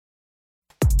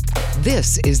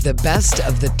This is the best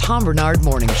of the Tom Barnard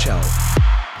Morning Show.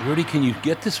 Rudy, can you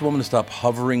get this woman to stop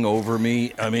hovering over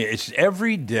me? I mean, it's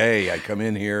every day I come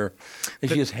in here and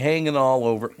she's just hanging all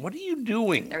over. What are you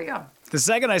doing? There we go. The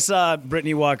second I saw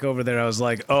Brittany walk over there, I was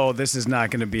like, oh, this is not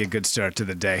going to be a good start to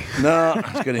the day. No,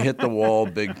 it's going to hit the wall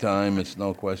big time. It's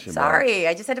no question about it. Sorry,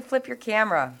 I just had to flip your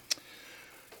camera.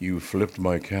 You flipped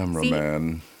my camera, See?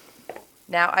 man.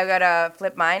 Now I've got to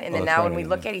flip mine, and then that's now right, when we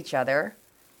look at each other,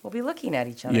 we'll be looking at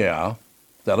each other. Yeah,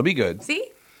 that'll be good.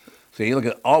 See? See, look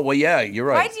at, oh, well, yeah, you're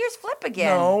right. Why does yours flip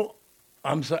again? No,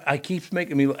 I'm sorry. I keep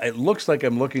making me, it looks like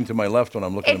I'm looking to my left when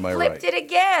I'm looking to my right. It flipped it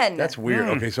again. That's weird.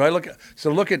 Okay, so to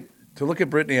look at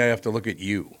Brittany, I have to look at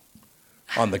you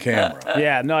on the camera.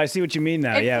 Yeah, no, I see what you mean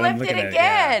now. It yeah, flipped I'm looking it at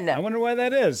yeah. again. I wonder why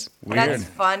that is. Weird. That's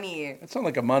funny. That sounds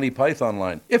like a Monty Python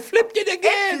line. It flipped it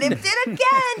again. Flipped it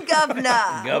again,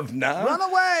 governor. Governor. Run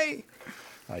away.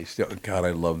 God,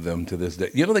 I love them to this day.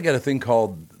 You know they got a thing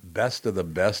called Best of the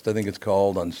Best, I think it's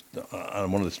called, on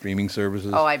one of the streaming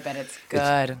services. Oh, I bet it's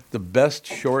good. It's the best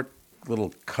short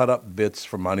little cut-up bits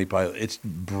from Monty Python. It's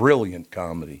brilliant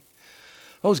comedy.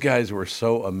 Those guys were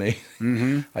so amazing.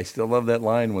 Mm-hmm. I still love that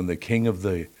line when the king of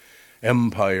the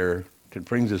empire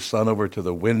brings his son over to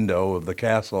the window of the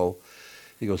castle.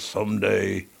 He goes,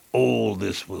 someday all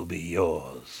this will be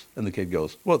yours. And the kid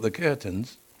goes, what, the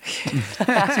curtains? See,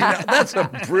 now, that's a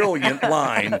brilliant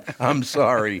line. I'm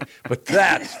sorry, but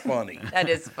that's funny. That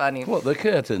is funny. Well, the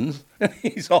curtains.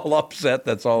 He's all upset.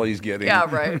 That's all he's getting. Yeah,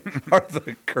 right. Are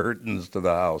the curtains to the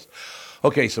house.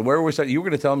 Okay, so where was that? You were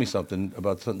going to tell me something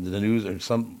about something, the news or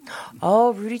some.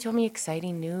 Oh, Rudy told me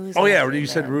exciting news. Oh, yeah, you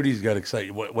said Rudy's got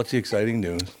exciting. What's the exciting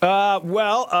news?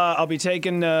 I'll be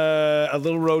taking a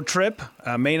little road trip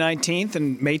May 19th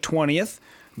and May 20th.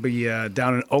 Be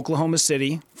down in Oklahoma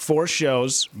City, 4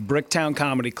 shows, Bricktown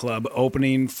Comedy Club,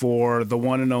 opening for the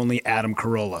one and only Adam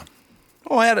Carolla.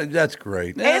 Oh, Adam, that's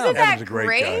great. Isn't that Adam's a great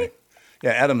great? guy.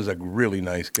 Yeah, Adam is a really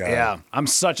nice guy. Yeah, I'm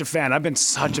such a fan. I've been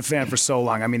such a fan for so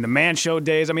long. I mean, the Man Show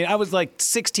days. I mean, I was like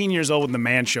 16 years old when the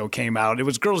Man Show came out. It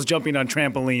was girls jumping on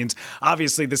trampolines.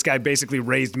 Obviously, this guy basically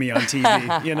raised me on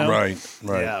TV, you know? Right.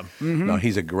 Yeah. Mm-hmm. No,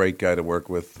 he's a great guy to work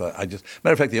with. Matter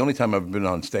of fact, the only time I've been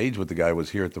on stage with the guy was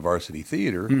here at the Varsity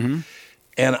Theater. Mm-hmm.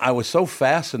 And I was so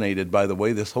fascinated by the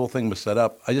way this whole thing was set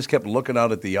up. I just kept looking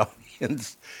out at the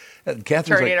audience. And Catherine's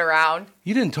Turn like, it around.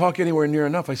 You didn't talk anywhere near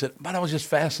enough. I said, but I was just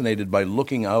fascinated by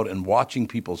looking out and watching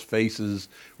people's faces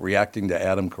reacting to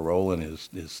Adam Carolla and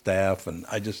his staff. And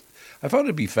I found it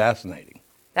to be fascinating.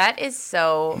 That is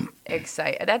so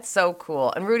exciting. That's so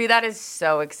cool. And Rudy, that is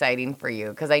so exciting for you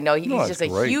because I know he's just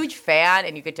a huge fan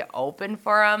and you get to open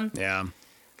for him. Yeah.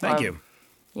 Thank you.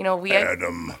 You know, we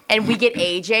Adam. And we get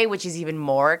AJ, which is even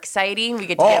more exciting. We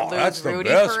get to lose Rudy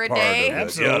for a day.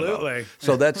 Absolutely. Yeah, no.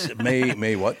 So that's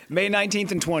May what? May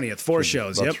 19th and 20th, 4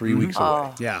 shows. About 3 weeks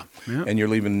away. Yeah. And you're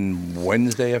leaving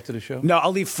Wednesday after the show? No,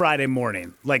 I'll leave Friday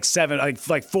morning, like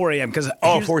 4 a.m. Because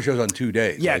 4 shows on 2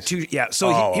 days. Yeah, 2. Yeah.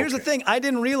 So here's the thing: I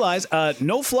didn't realize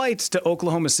no flights to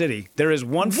Oklahoma City. There is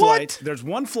one flight. There's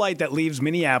one flight that leaves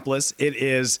Minneapolis. It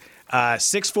is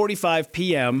 6:45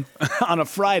 p.m. on a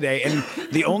Friday, and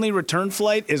the only return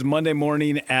flight is Monday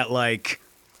morning at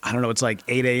it's like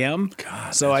 8 a.m.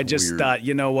 God, so I just weird. thought,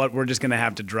 you know what, we're just going to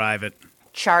have to drive it.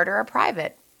 Charter a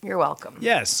private. You're welcome.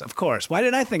 Yes, of course. Why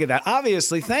didn't I think of that?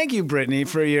 Obviously, thank you, Brittany,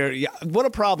 for what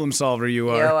a problem solver you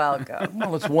are. You're welcome.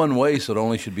 Well, it's one way, so it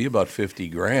only should be about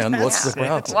 $50,000. What's the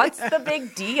problem? What's the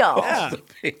big deal? What's the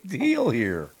big deal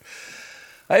here?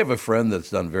 I have a friend that's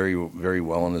done very, very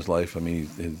well in his life. I mean,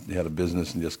 he had a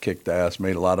business and just kicked ass,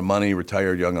 made a lot of money,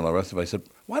 retired young, and all the rest of it. I said,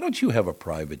 why don't you have a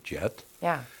private jet?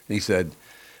 Yeah. And he said,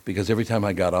 because every time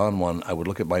I got on one, I would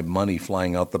look at my money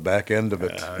flying out the back end of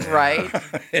it. Right?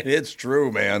 It's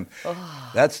true, man.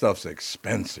 That stuff's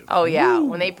expensive. Oh, yeah.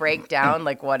 When they break down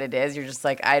what it is, you're just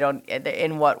like,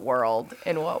 in what world?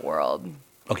 In what world?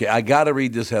 Okay, I got to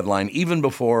read this headline even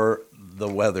before the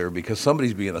weather because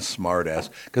somebody's being a smartass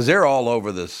because they're all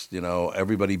over this,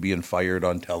 everybody being fired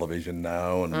on television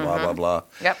now and blah, blah, blah.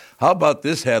 Yep. How about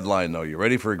this headline, though? You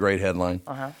ready for a great headline?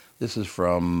 Uh-huh. This is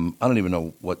from, I don't even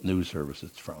know what news service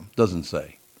it's from. Doesn't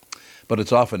say. But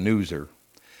it's off a Newser.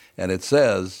 And it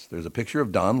says, there's a picture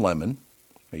of Don Lemon.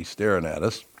 He's staring at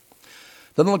us.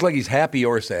 Doesn't look like he's happy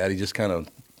or sad. He's just kind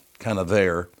of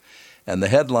there. And the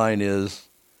headline is,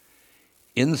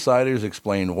 Insiders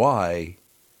explain why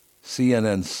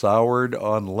CNN soured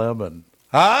on lemon.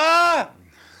 Soured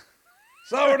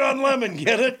on lemon,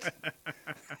 get it?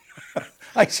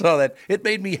 I saw that. It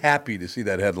made me happy to see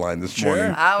that headline this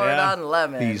morning. Soured on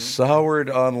lemon. He's soured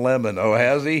on lemon. Oh,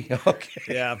 has he? Okay.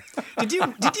 Yeah. Did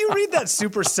you read that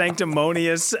super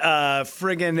sanctimonious that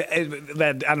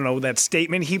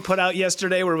statement he put out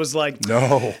yesterday where it was like,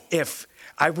 no. If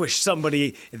I wish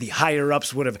somebody, the higher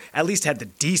ups, would have at least had the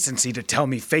decency to tell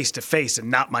me face to face and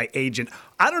not my agent.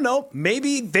 I don't know.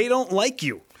 Maybe they don't like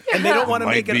you. And they don't want to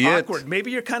make it awkward. Maybe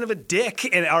you're kind of a dick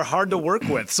and are hard to work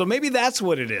with. So maybe that's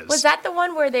what it is. Was that the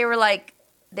one where they were like,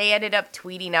 they ended up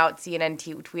tweeting out, CNN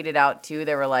tweeted out too,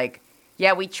 they were like,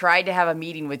 yeah, we tried to have a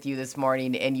meeting with you this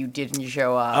morning and you didn't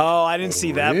show up. Oh, I didn't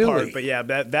see that part. But yeah,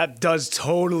 that does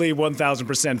totally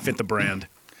 1,000% fit the brand.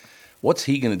 What's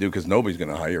he going to do? Because nobody's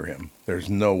going to hire him. There's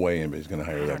no way anybody's going to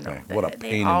hire that guy. What a pain in the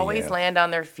ass. They always land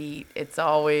on their feet. It's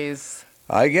always...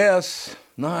 I guess.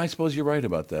 No, I suppose you're right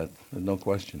about that. No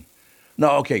question.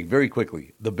 No, okay, very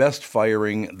quickly. The best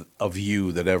firing of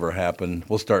you that ever happened,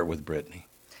 we'll start with Brittany.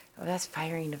 Oh, that's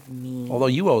firing of me. Although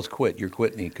you always quit. You're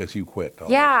quitting because you quit.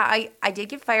 Yeah, I did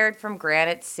get fired from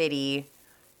Granite City.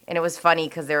 And it was funny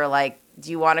because they were like,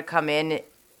 do you want to come in?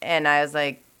 And I was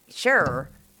like, sure.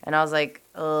 And I was like,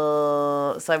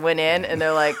 so I went in, and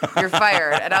they're like, you're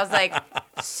fired. And I was like,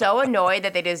 so annoyed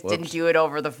that they just didn't do it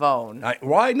over the phone.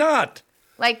 Why not?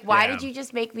 Like, why did you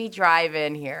just make me drive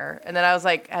in here? And then I was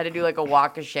like, I had to do like a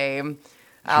walk of shame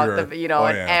out and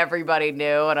everybody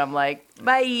knew. And I'm like,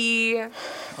 bye.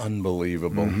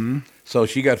 Unbelievable. Mm-hmm. So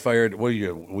she got fired. Were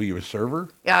you a server?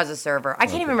 Yeah, I was a server. I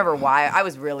can't even remember why. I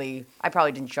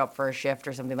probably didn't show up for a shift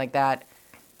or something like that.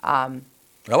 I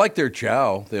like their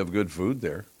chow. They have good food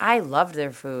there. I loved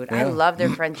their food. Yeah. I love their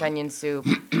French onion soup.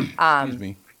 Excuse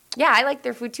me. Yeah, I like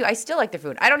their food too. I still like their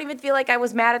food. I don't even feel like I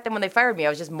was mad at them when they fired me. I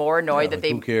was just more annoyed that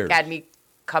they had me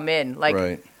come in.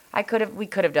 Like, we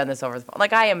could have done this over the phone.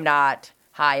 Like, I am not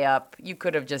high up. You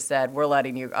could have just said, we're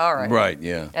letting you. All right. Right,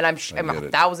 yeah. And I'm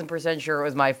 1,000% sure it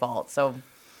was my fault. So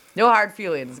no hard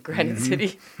feelings, Granite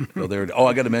City. So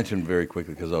I got to mention very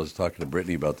quickly because I was talking to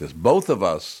Brittany about this. Both of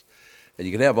us, and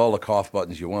you can have all the cough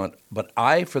buttons you want, but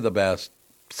I, for the past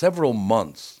several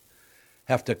months,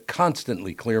 have to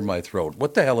constantly clear my throat.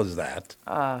 What the hell is that?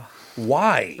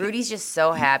 Why? Rudy's just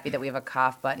so happy that we have a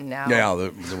cough button now. Yeah,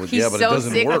 but He's it doesn't so work.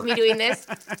 sick of me doing this.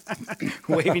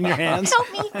 Waving your hands.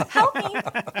 Help me.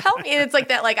 And it's like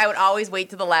that, like I would always wait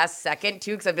to the last second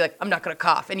too, because I'd be like, I'm not going to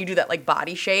cough. And you do that like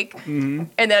body shake. Mm-hmm.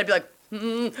 And then I'd be like,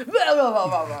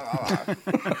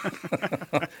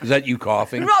 Is that you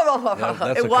coughing?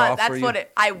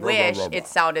 I wish it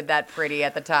sounded that pretty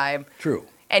at the time. True.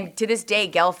 And to this day,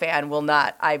 Gelfand will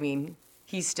not. I mean,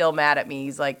 he's still mad at me.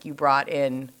 He's like, you brought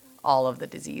in all of the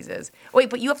diseases. Wait,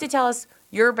 but you have to tell us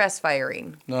your best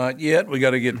firing. Not yet. We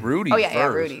got to get Rudy's first. Yeah,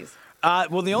 Rudy's.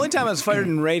 Well, the only time I was fired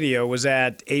in radio was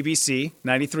at ABC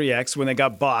 93X when they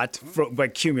got bought by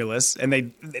Cumulus and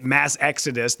they mass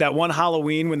exodus. That one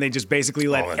Halloween when they just basically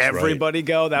let everybody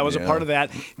go. That was a part of that.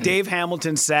 Dave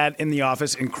Hamilton sat in the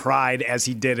office and cried as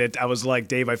he did it. I was like,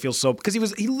 Dave, I feel so because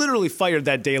he literally fired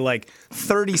that day like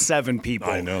 37 people.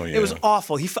 I know. Yeah. It was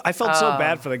awful. I felt so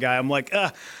bad for the guy. I'm like,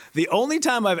 the only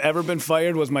time I've ever been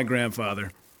fired was my grandfather.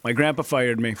 My grandpa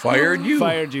fired me. Fired you?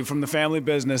 Fired you from the family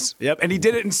business. Yep. And he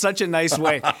did it in such a nice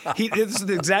way. This is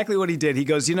exactly what he did. He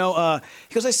goes, I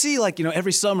see,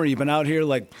 every summer you've been out here,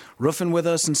 roofing with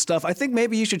us and stuff. I think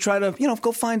maybe you should try to,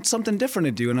 go find something different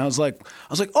to do. And I was like,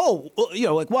 oh,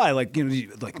 well, why?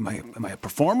 Am I a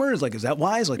performer? Is that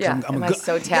why? Am I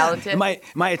so talented? Yeah.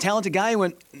 Am I a talented guy? He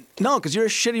went, no, because you're a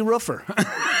shitty roofer.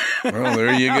 Well,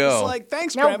 there you go. I was like,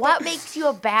 thanks, now, Grandpa. What makes you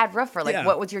a bad roofer?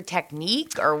 What was your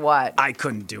technique or what? I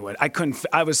couldn't do it.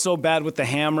 I was so bad with the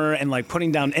hammer and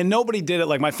putting down, and nobody did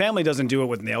it. My family doesn't do it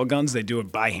with nail guns. They do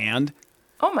it by hand.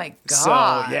 Oh my God. So,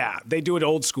 yeah, they do it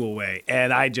old school way.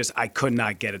 And I could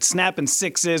not get it. Snapping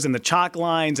sixes and the chalk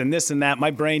lines and this and that.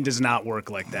 My brain does not work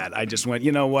like that. I just went,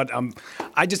 you know what?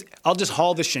 I'll just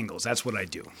haul the shingles. That's what I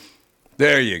do.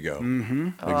 There you go. Mm-hmm.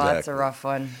 Exactly. Oh, that's a rough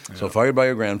one. So fired by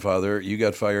your grandfather. You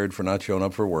got fired for not showing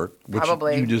up for work, which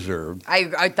you deserved. I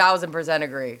 1,000%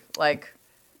 agree.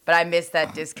 But I missed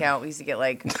that discount. We used to get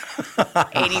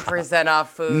 80%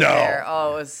 off food there.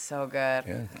 Oh, it was so good.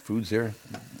 Yeah, food's there.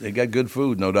 They got good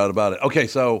food, no doubt about it. Okay,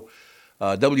 so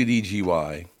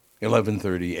WDGY,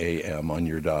 11:30 a.m. on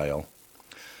your dial.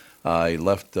 I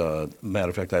left, matter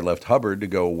of fact, I left Hubbard to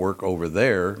go work over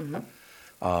there.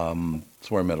 Mm-hmm. That's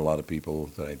where I met a lot of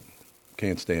people that I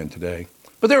can't stand today.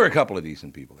 But there were a couple of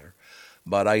decent people there.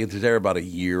 But I was there about a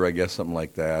year, I guess, something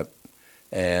like that.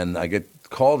 And I get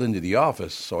called into the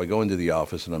office. So I go into the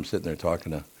office, and I'm sitting there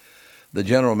talking to the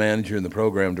general manager and the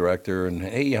program director. And,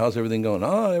 hey, how's everything going?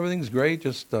 Oh, everything's great.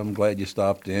 Just I'm glad you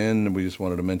stopped in. And we just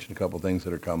wanted to mention a couple things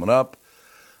that are coming up.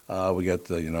 We got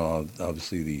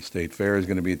obviously the state fair is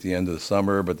going to be at the end of the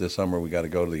summer, but this summer we got to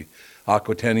go to the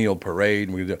Aquatennial Parade.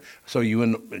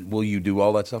 And will you do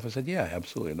all that stuff? I said, yeah,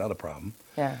 absolutely, not a problem.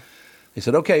 Yeah. He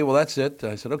said, okay, well, that's it.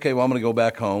 I said, okay, well, I'm going to go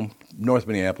back home, North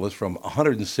Minneapolis, from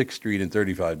 106th Street and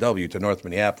 35W to North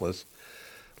Minneapolis.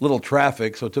 Little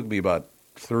traffic, so it took me about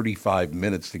 35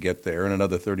 minutes to get there and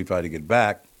another 35 to get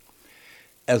back.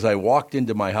 As I walked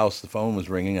into my house, the phone was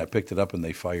ringing. I picked it up, and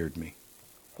they fired me.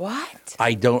 What?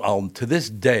 To this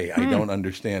day, I don't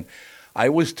understand. I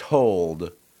was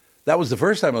told, that was the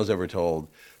first time I was ever told,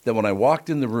 that when I walked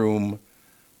in the room,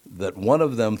 that one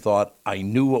of them thought I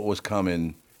knew what was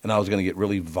coming, and I was going to get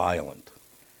really violent.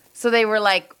 So they were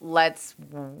like, let's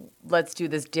do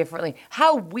this differently.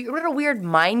 What a weird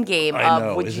mind game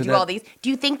of would you do all these? Do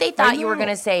you think they thought you were going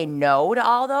to say no to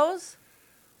all those?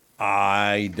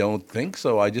 I don't think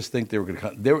so. I just think they were going to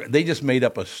come. They just made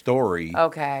up a story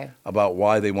about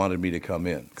why they wanted me to come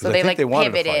in. So they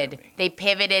pivoted. They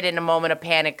pivoted in a moment of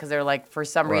panic because they're like, for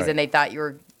some reason, they thought you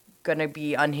were going to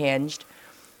be unhinged.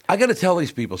 I got to tell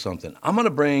these people something. I'm going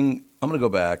to go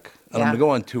back, and I'm going to go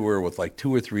on tour with like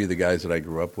 2 or 3 of the guys that I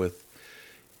grew up with.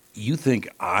 You think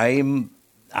I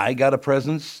got a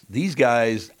presence? These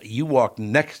guys, you walk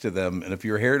next to them, and if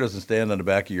your hair doesn't stand on the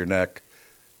back of your neck,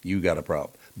 you got a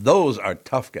problem. Those are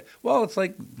tough guys. Well, it's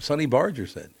like Sonny Barger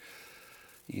said.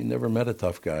 You never met a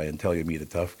tough guy until you meet a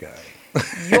tough guy.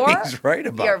 He's right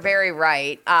about You're that. very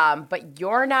right. But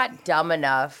you're not dumb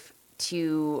enough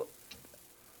to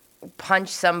punch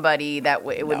somebody that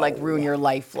it would like ruin your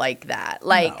life like that.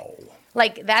 Like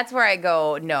that's where I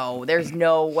go, no, there's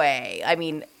no way. I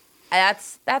mean,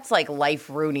 that's like life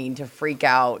ruining to freak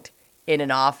out in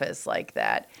an office like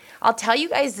that. I'll tell you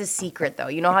guys the secret, though.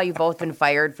 You know how you've both been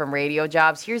fired from radio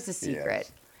jobs? Here's the secret.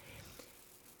 Yes.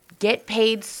 Get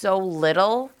paid so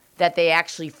little that they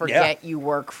actually forget you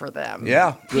work for them.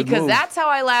 Yeah, because that's how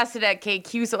I lasted at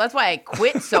KQ. So that's why I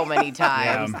quit so many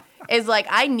times. Is like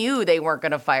I knew they weren't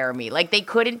going to fire me. Like they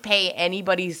couldn't pay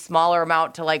anybody smaller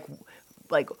amount to like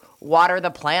water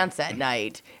the plants at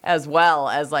night as well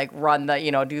as like run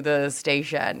the, do the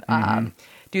station,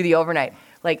 do the overnight.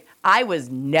 Like, I was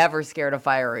never scared of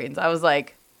firings. I was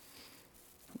like,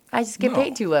 I just get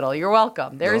paid too little. You're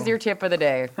welcome. There's your tip of the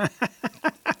day.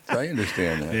 I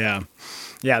understand that. Yeah.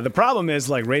 Yeah, the problem is,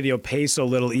 like, radio pays so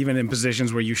little, even in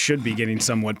positions where you should be getting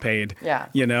somewhat paid. Yeah.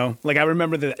 You know? Like, I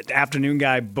remember the afternoon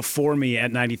guy before me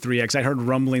at 93X. I heard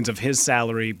rumblings of his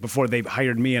salary before they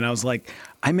hired me, and I was like,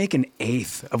 I make an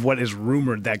eighth of what is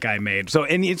rumored that guy made. So,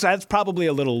 and that's probably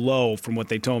a little low from what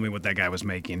they told me what that guy was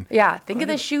making. Yeah, think of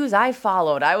the shoes I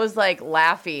followed. I was, like,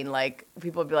 laughing. Like,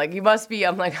 people would be like, you must be.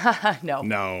 I'm like, haha, no.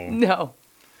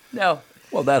 No.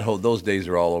 Well, those days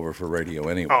are all over for radio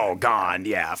anyway. Oh, gone,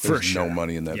 yeah, for There's sure. no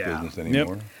money in that business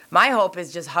anymore. Yep. My hope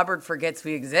is just Hubbard forgets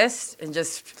we exist and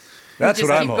just keep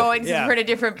going because we're in a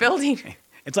different building.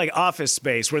 It's like Office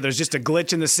Space where there's just a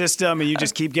glitch in the system and you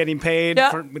just keep getting paid.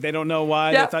 But they don't know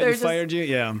why. They thought you fired you.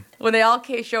 Yeah. When they all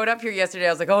showed up here yesterday,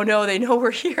 I was like, oh, no, they know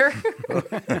we're here.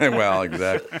 Well,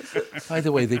 exactly. By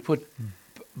the way, they put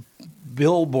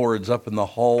billboards up in the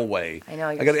hallway. I know.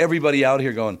 I got everybody out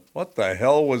here going, what the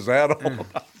hell was that all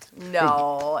about?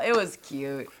 No, it was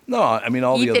cute. No, I mean,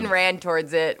 Ethan ran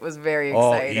towards it, was very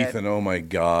excited. Oh, Ethan, oh my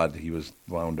God. He was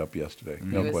wound up yesterday.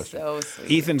 No question. He was so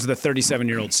sweet. Ethan's the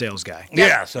 37-year-old sales guy.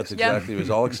 Yes, that's exactly. He was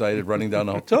all excited, running down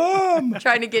the hall. Tom!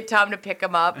 Trying to get Tom to pick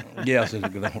him up. Yes, I'm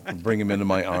going to bring him into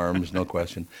my arms, no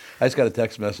question. I just got a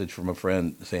text message from a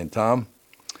friend saying, Tom,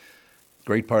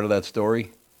 great part of that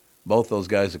story. Both those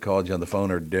guys that called you on the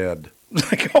phone are dead.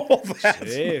 Like, oh,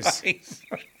 that's nice.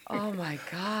 Oh, my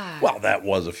God. Well, that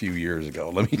was a few years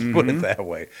ago. Let me put it that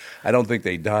way. I don't think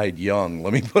they died young.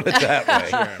 Let me put it that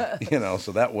way.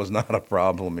 So that was not a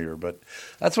problem here. But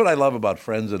that's what I love about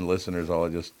friends and listeners, all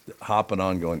just hopping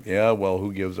on going, yeah, well,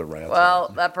 who gives a rat's Well,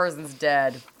 that person's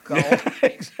dead. Go.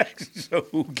 Exactly. So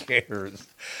who cares?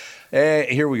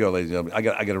 Here we go, ladies and gentlemen.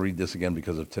 I got to read this again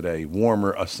because of today.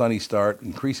 Warmer, a sunny start,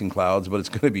 increasing clouds, but it's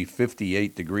going to be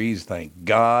 58 degrees, thank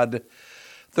God.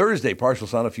 Thursday, partial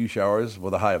sun, a few showers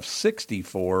with a high of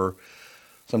 64.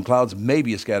 Some clouds,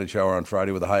 maybe a scattered shower on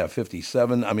Friday with a high of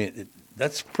 57. I mean,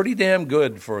 that's pretty damn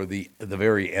good for the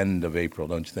very end of April,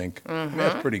 don't you think? Mm-hmm.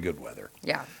 That's pretty good weather.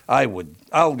 Yeah.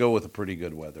 I'll go with a pretty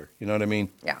good weather. You know what I mean?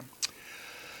 Yeah.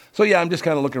 So, yeah, I'm just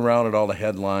kind of looking around at all the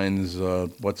headlines,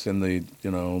 what's in the,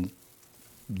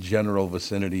 general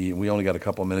vicinity. We only got a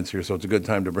couple of minutes here, so it's a good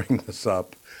time to bring this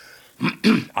up.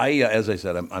 As I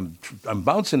said, I'm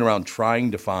bouncing around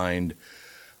trying to find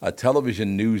a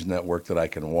television news network that I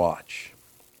can watch.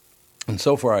 And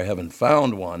so far I haven't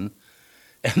found one.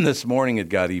 And this morning it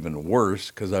got even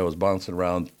worse because I was bouncing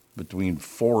around between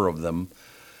four of them.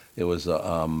 It was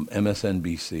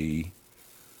MSNBC,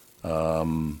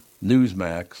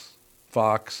 Newsmax,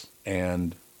 Fox,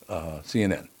 and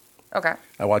CNN. Okay.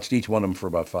 I watched each one of them for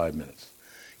about 5 minutes.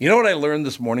 You know what I learned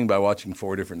this morning by watching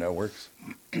four different networks?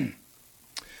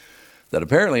 That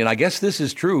apparently, and I guess this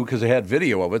is true because they had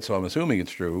video of it, so I'm assuming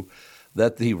it's true,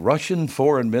 that the Russian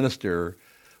foreign minister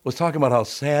was talking about how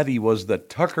sad he was that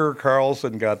Tucker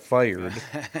Carlson got fired.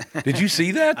 Did you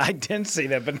see that? I didn't see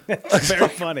that, but it's very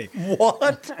funny.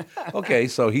 What? Okay,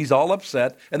 so he's all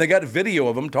upset, and they got video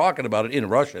of him talking about it in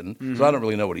Russian, so I don't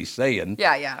really know what he's saying.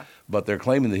 Yeah. But they're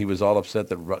claiming that he was all upset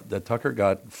that Tucker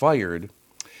got fired.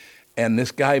 And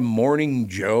this guy, Morning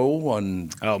Joe on...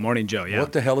 Oh, Morning Joe, yeah.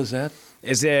 What the hell is that?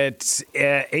 Is it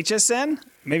HSN?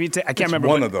 Maybe I can't remember.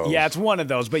 One of those. Yeah, it's one of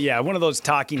those. But yeah, one of those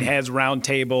talking heads, round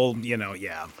table,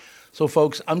 yeah. So,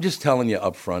 folks, I'm just telling you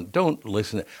up front, don't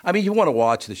listen. I mean, you want to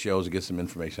watch the shows and get some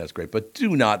information, that's great. But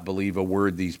do not believe a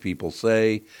word these people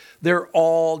say. They're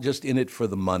all just in it for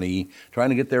the money, trying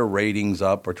to get their ratings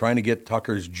up or trying to get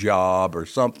Tucker's job or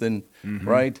something,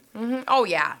 right? Mm-hmm. Oh,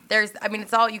 yeah.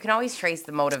 It's all, you can always trace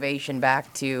the motivation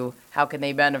back to how can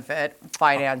they benefit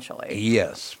financially.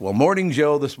 Yes. Well, Morning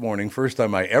Joe this morning, first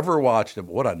time I ever watched him.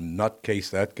 What a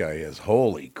nutcase that guy is.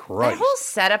 Holy Christ. That whole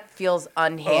setup feels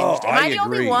unhinged. Am I the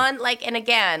only one? And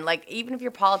again, even if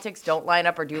your politics don't line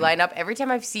up or do line up, every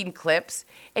time I've seen clips,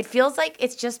 it feels like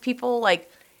it's just people,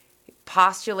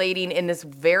 postulating in this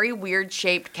very weird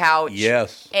shaped couch.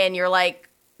 Yes. And you're like,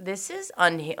 this is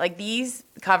these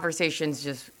conversations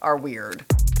just are weird.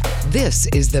 This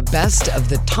is the best of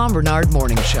the Tom Barnard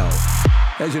Morning Show.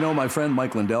 As you know, my friend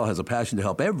Mike Lindell has a passion to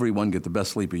help everyone get the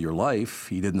best sleep of your life.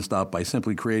 He didn't stop by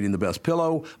simply creating the best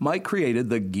pillow. Mike created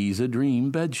the Giza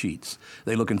Dream bed sheets.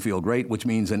 They look and feel great, which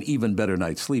means an even better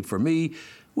night's sleep for me,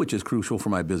 which is crucial for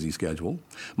my busy schedule.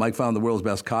 Mike found the world's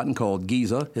best cotton called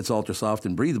Giza. It's ultra soft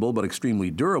and breathable, but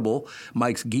extremely durable.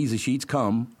 Mike's Giza sheets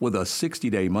come with a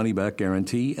 60-day money-back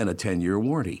guarantee and a 10-year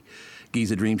warranty.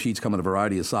 Giza Dream Sheets come in a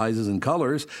variety of sizes and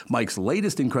colors. Mike's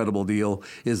latest incredible deal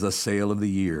is the sale of the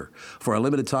year. For a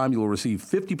limited time, you will receive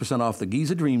 50% off the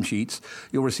Giza Dream Sheets.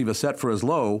 You'll receive a set for as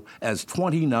low as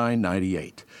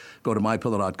 $29.98. Go to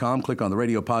MyPillow.com, click on the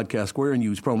radio podcast square, and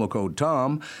use promo code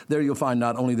TOM. There you'll find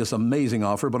not only this amazing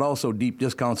offer, but also deep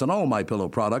discounts on all MyPillow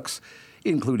products,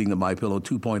 including the MyPillow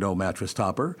 2.0 mattress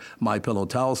topper, MyPillow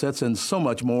towel sets, and so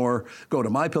much more. Go to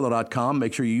MyPillow.com.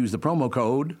 Make sure you use the promo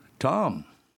code TOM.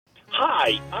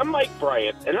 Hi, I'm Mike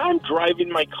Bryant, and I'm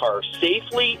driving my car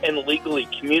safely and legally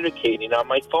communicating on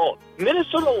my phone.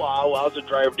 Minnesota law allows a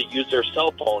driver to use their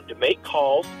cell phone to make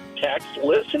calls, text,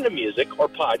 listen to music or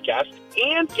podcasts,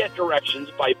 and get directions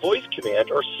by voice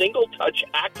command or single-touch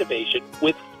activation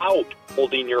without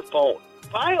holding your phone.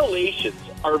 Violations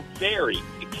are very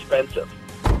expensive.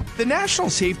 The National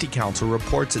Safety Council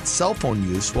reports that cell phone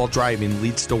use while driving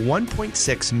leads to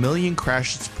 1.6 million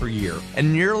crashes per year,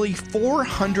 and nearly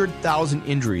 400,000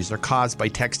 injuries are caused by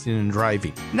texting and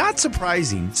driving. Not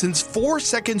surprising, since 4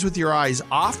 seconds with your eyes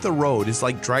off the road is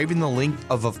like driving the length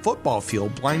of a football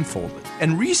field blindfolded.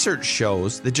 And research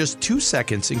shows that just 2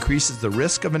 seconds increases the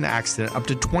risk of an accident up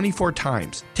to 24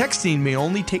 times. Texting may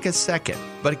only take a second,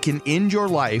 but it can end your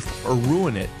life or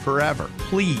ruin it forever.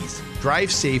 Please,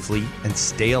 drive safely and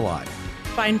stay alive.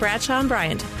 Find Bradshaw and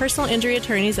Bryant, personal injury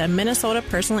attorneys at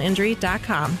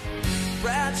minnesotapersonalinjury.com.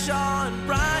 Bradshaw and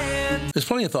Bryant. There's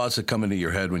plenty of thoughts that come into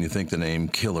your head when you think the name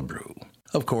Killebrew.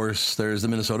 Of course, there's the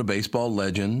Minnesota baseball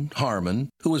legend, Harmon,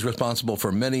 who was responsible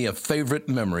for many a favorite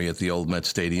memory at the old Met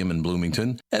Stadium in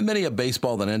Bloomington, and many a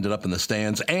baseball that ended up in the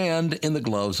stands and in the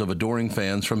gloves of adoring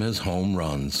fans from his home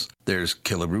runs. There's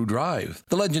Killebrew Drive,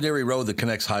 the legendary road that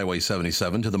connects Highway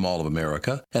 77 to the Mall of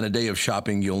America, and a day of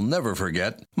shopping you'll never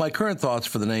forget. My current thoughts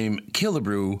for the name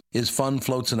Killebrew is fun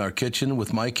floats in our kitchen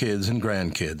with my kids and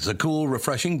grandkids, a cool,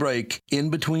 refreshing break in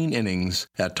between innings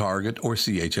at Target or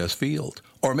CHS Field.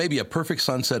 Or maybe a perfect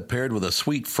sunset paired with a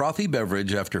sweet, frothy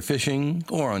beverage after fishing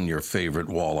or on your favorite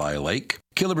walleye lake.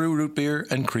 Killebrew root beer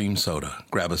and cream soda.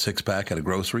 Grab a six-pack at a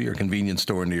grocery or convenience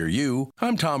store near you.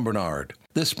 I'm Tom Barnard.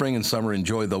 This spring and summer,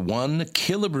 enjoy the one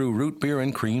Killebrew root beer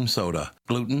and cream soda.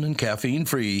 Gluten and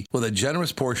caffeine-free with a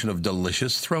generous portion of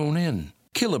delicious thrown in.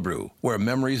 Killebrew, where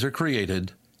memories are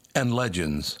created and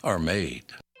legends are made.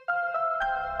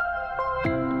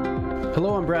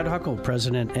 Hello, I'm Brad Huckle,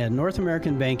 President at North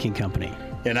American Banking Company.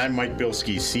 And I'm Mike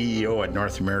Bilski, CEO at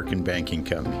North American Banking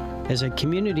Company. As a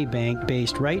community bank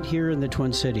based right here in the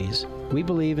Twin Cities, we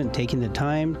believe in taking the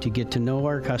time to get to know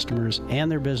our customers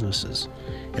and their businesses.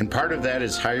 And part of that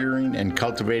is hiring and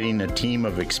cultivating a team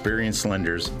of experienced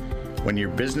lenders. When your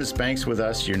business banks with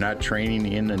us, you're not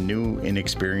training in a new,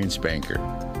 inexperienced banker.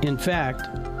 In fact,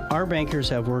 Our bankers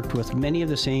have worked with many of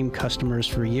the same customers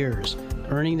for years,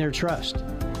 earning their trust.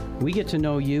 We get to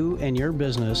know you and your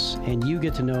business, and you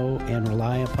get to know and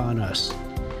rely upon us.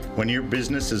 When your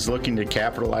business is looking to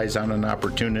capitalize on an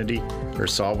opportunity or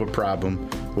solve a problem,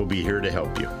 we'll be here to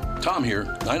help you. Tom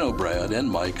here. I know Brad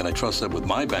and Mike, and I trust that with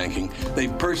my banking,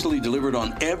 they've personally delivered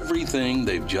on everything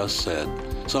they've just said.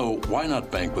 So why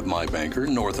not bank with my banker,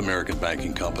 North American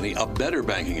Banking Company, a better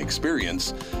banking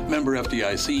experience, member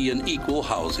FDIC, an equal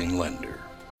housing lender.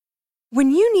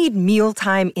 When you need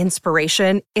mealtime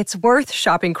inspiration, it's worth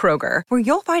shopping Kroger, where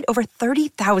you'll find over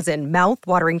 30,000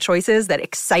 mouth-watering choices that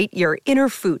excite your inner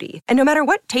foodie. And no matter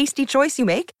what tasty choice you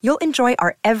make, you'll enjoy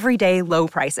our everyday low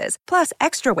prices, plus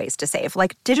extra ways to save,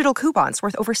 like digital coupons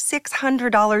worth over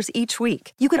 $600 each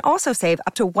week. You can also save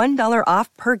up to $1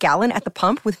 off per gallon at the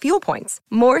pump with fuel points.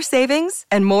 More savings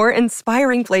and more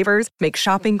inspiring flavors make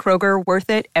shopping Kroger worth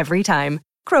it every time.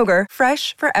 Kroger,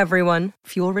 fresh for everyone.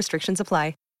 Fuel restrictions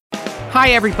apply.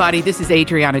 Hi, everybody. This is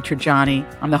Adriana Trajani.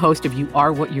 I'm the host of You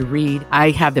Are What You Read.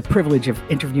 I have the privilege of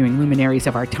interviewing luminaries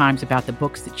of our times about the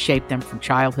books that shaped them from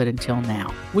childhood until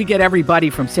now. We get everybody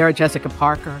from Sarah Jessica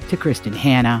Parker to Kristen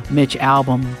Hanna, Mitch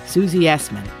Albom, Susie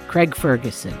Essman, Craig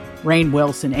Ferguson, Rainn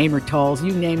Wilson, Amor Tolls,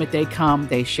 you name it, they come,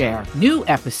 they share. New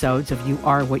episodes of You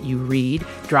Are What You Read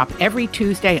drop every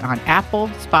Tuesday on Apple,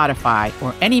 Spotify,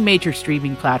 or any major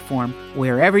streaming platform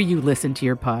wherever you listen to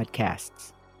your podcasts.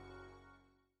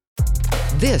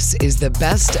 This is the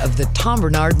best of the Tom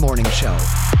Barnard Morning Show.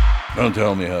 Don't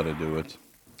tell me how to do it.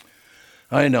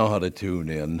 I know how to tune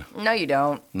in. No, you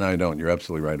don't. No, I don't. You're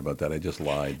absolutely right about that. I just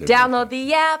lied. Download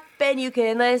the app and you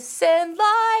can listen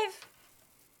live.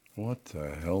 What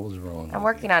the hell is wrong? I'm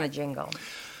working on a jingle.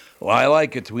 Well, I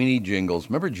like it. We need jingles.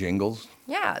 Remember jingles?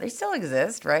 Yeah, they still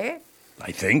exist, right?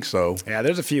 I think so. Yeah,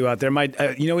 there's a few out there.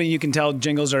 You know when you can tell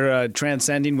jingles are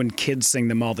transcending when kids sing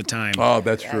them all the time. Oh,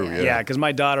 that's true. Yeah. Yeah, because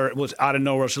my daughter was out of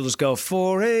nowhere. She'll just go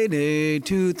 480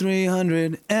 to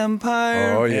 300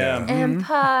 Empire. Oh yeah,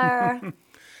 Empire.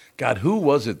 God, who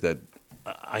was it that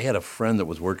I had a friend that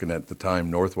was working at the time,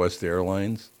 Northwest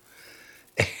Airlines,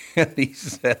 and he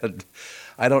said,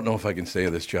 "I don't know if I can stay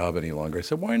at this job any longer." I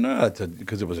said, "Why not?"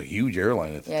 Because it was a huge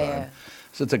airline at the time. Yeah.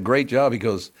 So it's a great job. He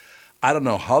goes, I don't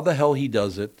know how the hell he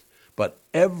does it, but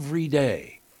every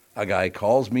day a guy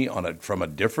calls me from a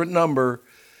different number,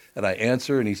 and I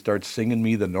answer, and he starts singing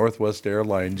me the Northwest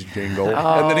Airlines jingle,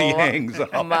 and then he hangs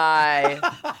up. My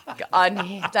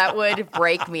God, that would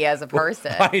break me as a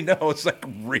person. I know. It's like,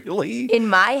 really? In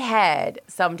my head,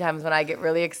 sometimes when I get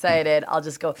really excited, I'll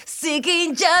just go,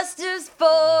 seeking justice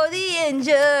for the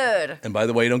injured. And by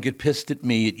the way, don't get pissed at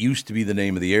me. It used to be the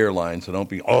name of the airline, so don't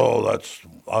be, oh, that's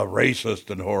racist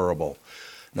and horrible.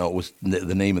 No, it was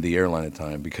the name of the airline at the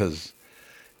time, because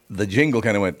the jingle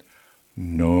kind of went,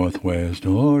 Northwest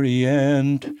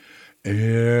Orient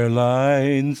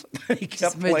Airlines. He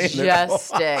kept playing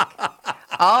majestic.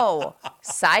 Oh,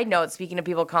 side note, speaking of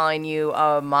people calling you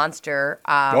a monster.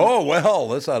 Oh, well,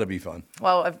 this ought to be fun.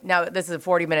 Well, now this is a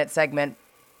 40-minute segment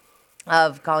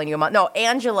of calling you a monster. No,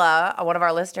 Angela, one of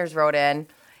our listeners, wrote in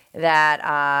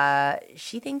that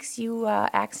she thinks you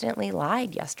accidentally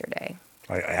lied yesterday.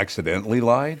 I accidentally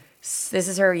lied? This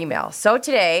is her email. So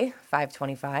today,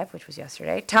 5:25, which was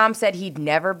yesterday, Tom said he'd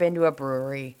never been to a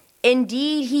brewery.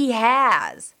 Indeed, he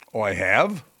has. Oh, I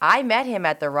have? I met him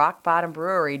at the Rock Bottom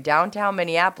Brewery, downtown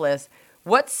Minneapolis,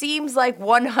 what seems like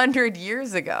 100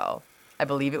 years ago. I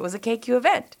believe it was a KQ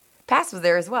event. Pass was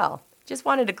there as well. Just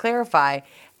wanted to clarify,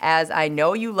 as I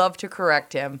know you love to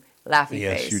correct him. Laughy face.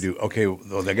 Yes, you do. Okay,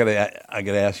 well, I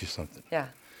gotta ask you something. Yeah.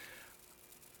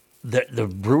 The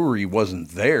brewery wasn't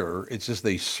there. It's just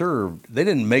they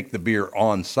didn't make the beer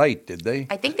on site, did they?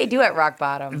 I think they do at Rock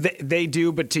Bottom. They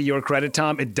do, but to your credit,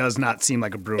 Tom, it does not seem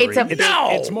like a brewery.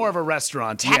 It's more of a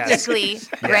restaurant. Technically, yes.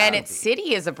 Granite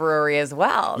City is a brewery as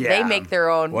well. Yeah. They make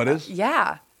their own. What is?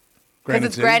 Yeah. Because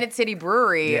it's Granite City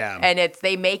Brewery, and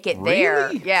they make it there.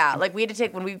 Really? Yeah, like we had to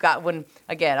take again,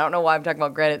 I don't know why I'm talking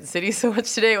about Granite City so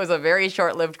much today. It was a very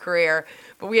short-lived career,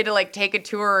 but we had to take a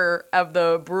tour of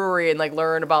the brewery and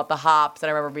learn about the hops. And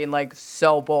I remember being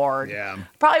so bored. Yeah,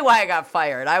 probably why I got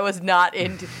fired. I was not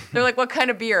into. They're like, "What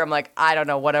kind of beer?" I'm like, "I don't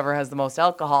know. Whatever has the most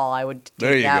alcohol, I would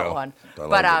take that one."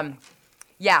 But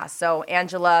yeah. So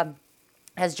Angela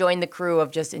has joined the crew of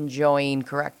just enjoying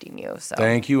correcting you. So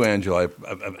thank you, Angela.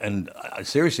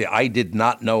 Seriously, I did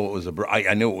not know it was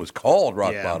I knew it was called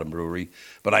Rock Bottom Brewery,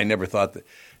 but I never thought that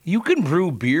you can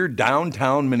brew beer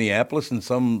downtown Minneapolis in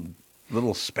some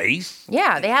little space.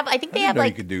 Yeah, they have. I think they have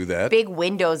you could do that. Big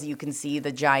windows that you can see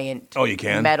the giant. Oh, you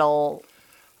can? Metal.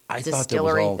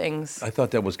 distillery things. I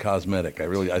thought that was cosmetic.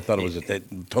 I thought it was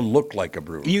to look like a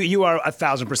brewery. You are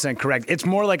 1,000% correct. It's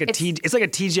more like it's like a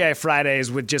TGI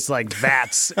Fridays with just like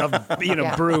vats of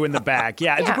brew in the back.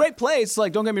 Yeah, it's a great place.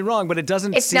 Like, don't get me wrong, but it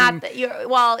doesn't. It's not.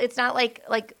 It's not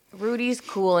like Rudy's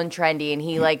cool and trendy, and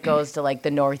he like goes to like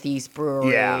the Northeast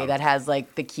Brewery that has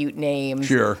like the cute names.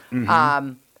 Sure.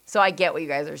 Mm-hmm. So I get what you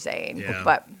guys are saying,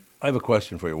 but I have a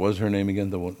question for you. What was her name again?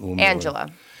 The woman. Angela.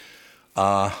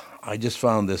 I just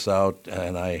found this out,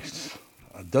 and it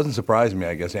doesn't surprise me.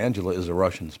 I guess Angela is a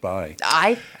Russian spy,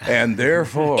 and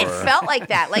therefore it felt like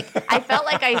that. Like I felt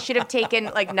like I should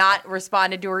have not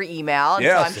responded to her email. And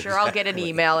yes, so I'm sure I'll get an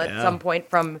email at some point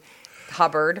from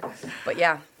Hubbard. But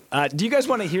yeah. Do you guys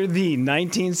want to hear the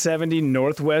 1970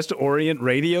 Northwest Orient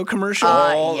radio commercial?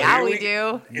 Yeah, we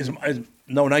do.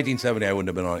 No, 1970 I wouldn't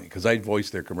have been on it because I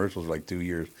voiced their commercials for like 2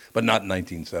 years, but not in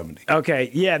 1970. Okay,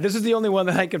 yeah, this is the only one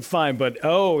that I could find, but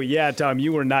oh yeah, Tom,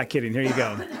 you were not kidding. Here you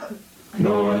go.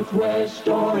 Northwest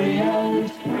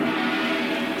Orient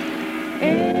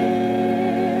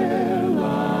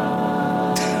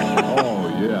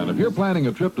Yeah, and if you're planning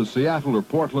a trip to Seattle or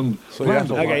Portland,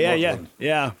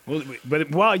 yeah. Well, but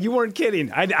wow, you weren't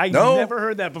kidding. I never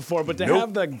heard that before. But to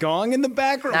have the gong in the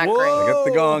background, not great. I got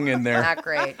the gong in there. Not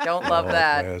great. Don't love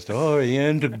that. Northwest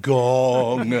Orient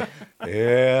Gong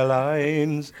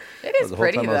Airlines. It is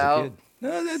pretty though.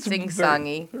 No, that's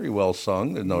sing-songy. Very well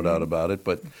sung. There's no doubt about it.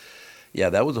 But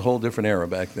yeah, that was a whole different era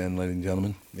back then, ladies and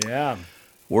gentlemen. Yeah.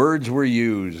 Words were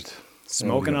used.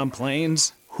 Smoking on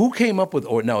planes. Who came up with,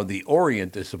 now the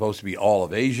Orient is supposed to be all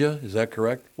of Asia, is that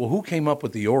correct? Well, who came up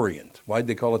with the Orient? Why'd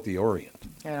they call it the Orient?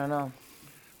 I don't know.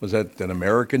 Was that an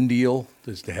American deal?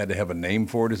 Just they had to have a name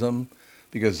for it or something?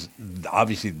 Because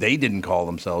obviously they didn't call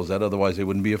themselves that, otherwise they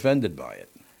wouldn't be offended by it.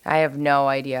 I have no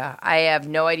idea. I have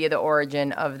no idea the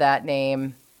origin of that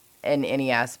name in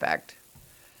any aspect.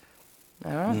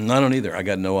 I don't either. I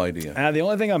got no idea. The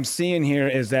only thing I'm seeing here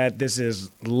is that this is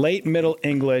late Middle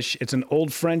English. It's an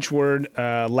old French word,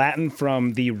 Latin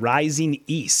from the rising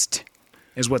east,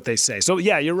 is what they say. So,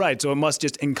 yeah, you're right. So it must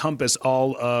just encompass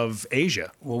all of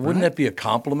Asia. Well, wouldn't that be a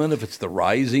compliment if it's the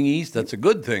rising east? That's a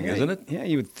good thing, isn't it? Yeah,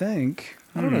 you would think.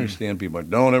 I don't understand people.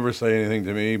 Don't ever say anything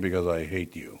to me because I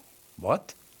hate you.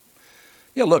 What?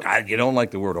 Yeah, look, you don't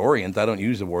like the word Orient. I don't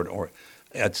use the word Orient.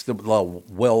 It's the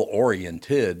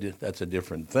well-oriented. That's a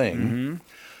different thing. Mm-hmm.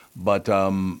 But,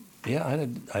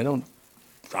 I don't.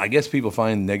 I guess people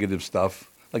find negative stuff.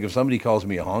 Like if somebody calls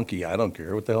me a honky, I don't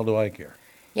care. What the hell do I care?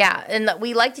 Yeah, and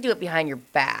we like to do it behind your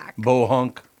back.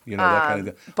 Bohunk, that kind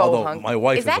of thing. Although my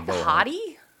wife is a bohunk. Is that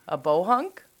hottie? A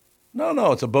bohunk?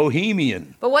 No, it's a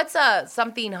bohemian. But what's a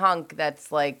something hunk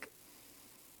that's like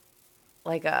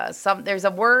there's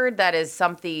a word that is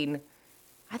something.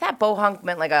 I thought bohunk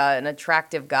meant like an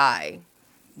attractive guy.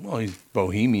 Well, he's a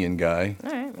bohemian guy.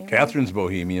 All right. Catherine's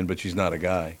bohemian, but she's not a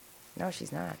guy. No,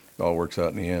 she's not. It all works out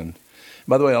in the end.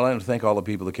 By the way, I'd like to thank all the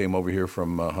people that came over here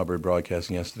from Hubbard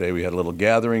Broadcasting yesterday. We had a little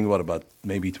gathering, about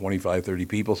maybe 25, 30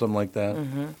 people, something like that.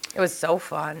 Mm-hmm. It was so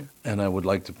fun. And I would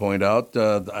like to point out,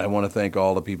 I want to thank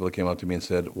all the people that came up to me and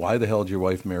said, why the hell did your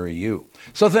wife marry you?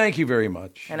 So thank you very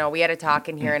much. I know, we had a talk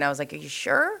in here, and I was like, are you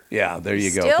sure? Yeah, there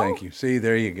you go. Thank you. See,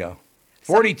 there you go.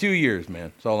 42 years,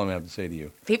 man. That's all I'm going to have to say to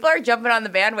you. People are jumping on the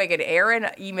bandwagon. Aaron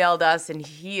emailed us, and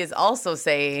he is also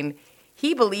saying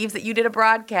he believes that you did a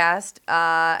broadcast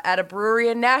at a brewery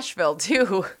in Nashville,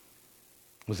 too.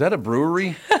 Was that a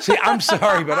brewery? See, I'm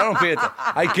sorry, but I don't pay attention.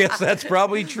 I guess that's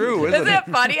probably true, isn't it?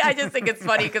 Funny? I just think it's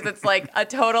funny because it's like a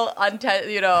total,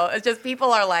 it's just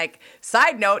people are like,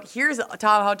 side note, here's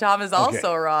how Tom is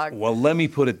also wrong. Well, let me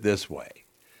put it this way.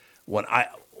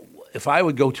 If I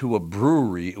would go to a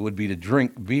brewery, it would be to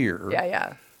drink beer.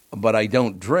 Yeah. But I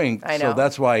don't drink, I know. So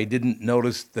that's why I didn't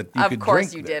notice that you could drink. Of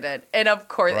course you didn't. And of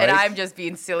course, right? And I'm just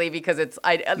being silly because the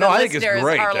I think it's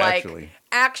great, are like,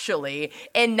 actually,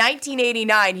 in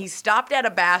 1989, he stopped at a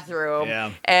bathroom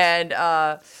and...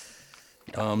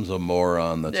 Tom's a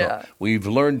moron. That's all. We've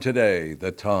learned today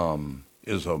that Tom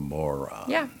is a moron.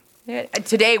 Yeah.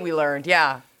 Today we learned,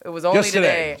 It was only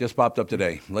today. Just popped up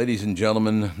today. Ladies and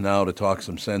gentlemen, now to talk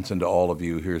some sense into all of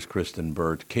you, here's Kristen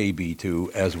Burt,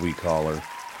 KB2, as we call her.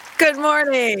 Good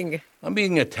morning. I'm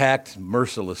being attacked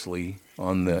mercilessly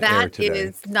on the air today. That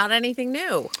is not anything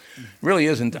new. Really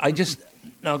isn't.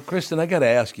 Now, Kristen, I got to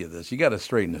ask you this. You got to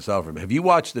straighten this out for me. Have you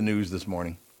watched the news this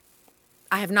morning?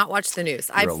 I have not watched the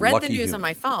news. I've read the news on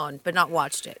my phone, but not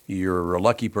watched it. You're a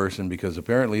lucky person because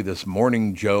apparently this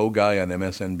Morning Joe guy on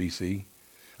MSNBC,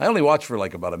 I only watched for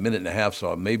like about a minute and a half,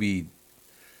 so maybe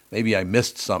I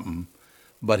missed something.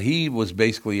 But he was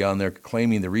basically on there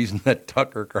claiming the reason that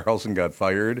Tucker Carlson got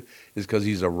fired is because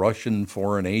he's a Russian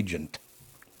foreign agent.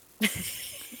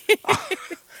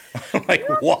 Like,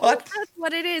 what? That's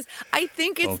what it is. I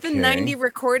think it's the 90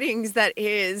 recordings that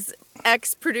his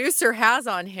ex-producer has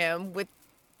on him with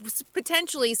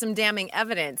potentially some damning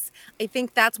evidence. I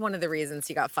think that's one of the reasons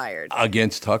he got fired.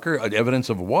 Against Tucker? Evidence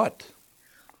of what?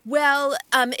 Well,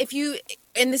 and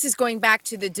this is going back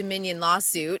to the Dominion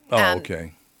lawsuit. Oh,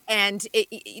 okay. And,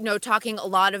 talking a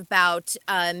lot about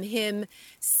him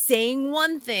saying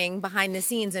one thing behind the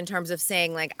scenes in terms of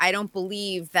saying, like, I don't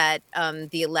believe that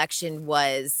the election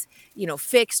was,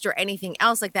 fixed or anything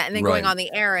else like that. And then going on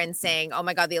the air and saying, oh,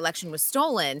 my God, the election was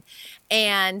stolen.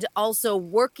 And also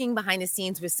working behind the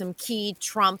scenes with some key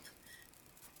Trump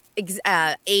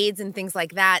aides and things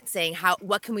like that, saying,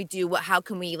 what can we do? How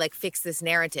can we, fix this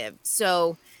narrative?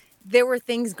 So there were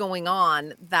things going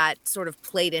on that sort of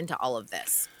played into all of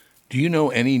this. Do you know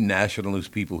any national news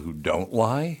people who don't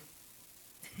lie?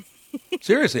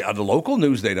 Seriously, on the local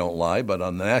news they don't lie, but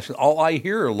on the national, all I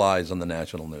hear are lies on the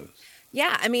national news.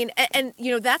 Yeah, I mean, and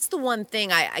that's the one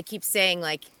thing I keep saying,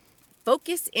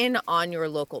 focus in on your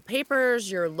local papers,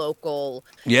 your local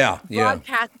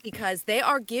broadcast, because they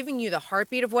are giving you the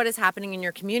heartbeat of what is happening in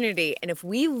your community. And if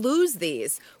we lose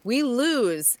these, we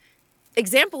lose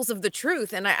examples of the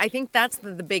truth. And I think that's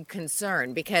the big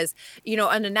concern because,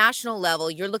 on a national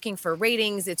level, you're looking for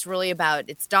ratings. It's really about,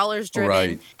 it's dollars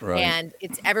driven. Right. And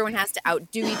everyone has to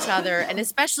outdo each other. And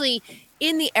especially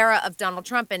in the era of Donald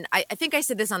Trump. And I think I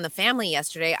said this on The Family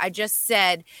yesterday. I just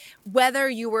said, whether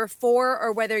you were for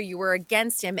or whether you were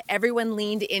against him, everyone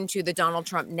leaned into the Donald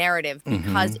Trump narrative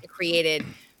because it created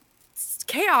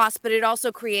chaos, but it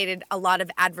also created a lot of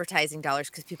advertising dollars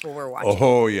because people were watching.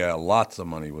 Oh, yeah. Lots of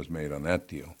money was made on that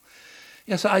deal.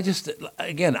 Yeah, so I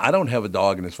don't have a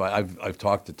dog in this fight. I've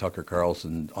talked to Tucker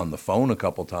Carlson on the phone a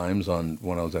couple times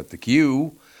when I was at the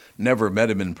Q. Never met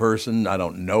him in person. I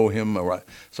don't know him.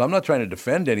 So I'm not trying to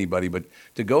defend anybody, but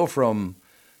to go from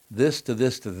this to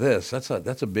this to this,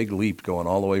 that's a big leap going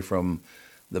all the way from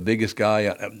the biggest guy.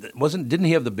 Didn't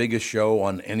he have the biggest show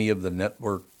on any of the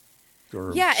network?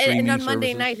 And on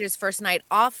Monday night, his first night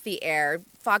off the air,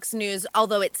 Fox News,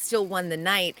 although it still won the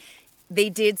night, they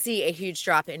did see a huge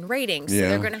drop in ratings. So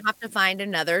they're going to have to find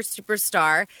another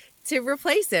superstar to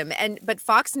replace him. But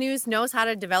Fox News knows how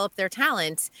to develop their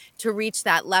talent to reach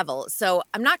that level. So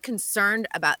I'm not concerned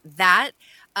about that.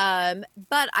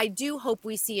 But I do hope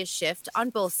we see a shift on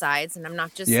both sides. And I'm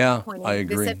not just pointing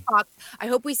this at Fox. I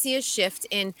hope we see a shift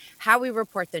in how we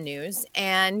report the news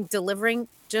and delivering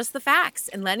just the facts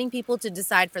and letting people to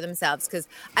decide for themselves. Because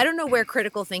I don't know where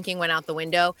critical thinking went out the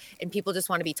window and people just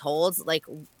want to be told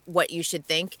what you should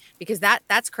think, because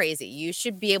that's crazy. You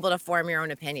should be able to form your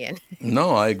own opinion.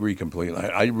 No, I agree completely.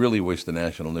 I really wish the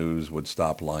national news would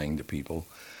stop lying to people,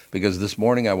 because this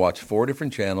morning I watched 4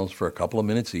 different channels for a couple of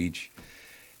minutes each,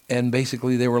 and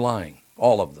basically they were lying,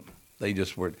 all of them. They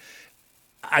just were,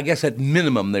 I guess at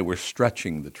minimum, they were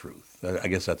stretching the truth. I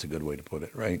guess that's a good way to put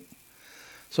it, right?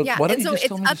 So yeah, and so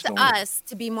it's up to us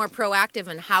to be more proactive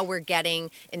in how we're getting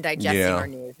and digesting our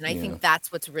news. And I think that's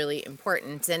what's really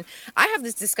important. And I have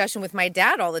this discussion with my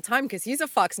dad all the time because he's a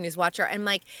Fox News watcher.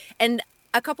 And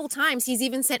a couple times he's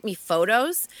even sent me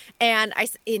photos and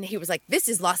he was like, this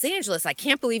is Los Angeles. I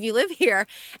can't believe you live here.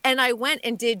 And I went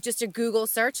and did just a Google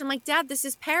search. I'm like, Dad, this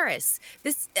is Paris.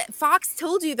 Fox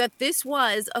told you that this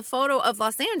was a photo of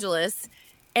Los Angeles.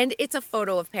 And it's a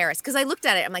photo of Paris. Because I looked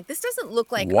at it. I'm like, this doesn't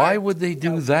look like... Why would they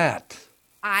do that?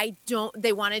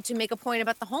 They wanted to make a point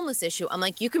about the homeless issue. I'm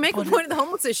like, you can make a point of the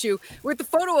homeless issue with the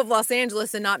photo of Los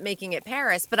Angeles and not making it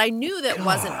Paris. But I knew that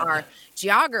wasn't our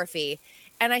geography.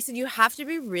 And I said, you have to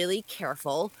be really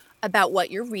careful about what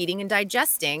you're reading and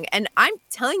digesting. And I'm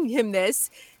telling him this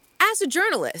as a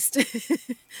journalist.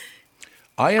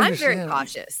 I understand. I'm very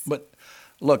cautious. But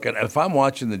look, if I'm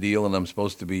watching the deal and I'm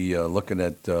supposed to be looking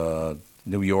at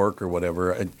New York or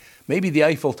whatever, maybe the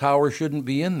Eiffel Tower shouldn't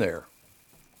be in there.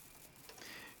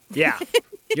 Yeah.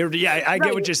 I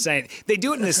get what you're saying. They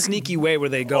do it in a sneaky way where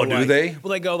they go do they? Well,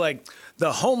 they go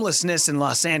the homelessness in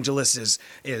Los Angeles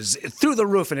is through the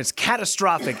roof and it's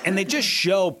catastrophic. And they just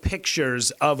show pictures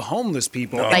of homeless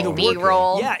people. Like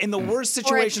B-roll. Yeah, in the worst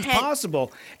situations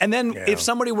possible. And then if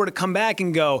somebody were to come back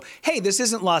and go, hey, this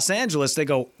isn't Los Angeles, they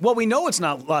go, well, we know it's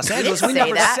not Los Angeles. We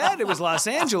never said it was Los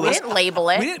Angeles. We didn't label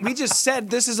it. We just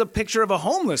said this is a picture of a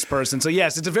homeless person. So,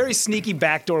 yes, it's a very sneaky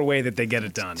backdoor way that they get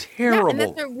it done. Terrible. Yeah, and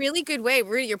that's a really good way,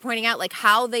 Rudy, you're pointing out,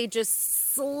 how they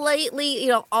just slightly,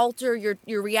 alter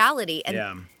your reality.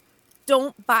 And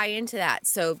don't buy into that.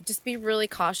 So just be really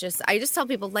cautious. I just tell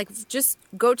people, just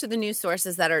go to the news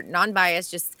sources that are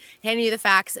non-biased, just hand you the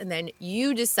facts, and then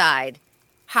you decide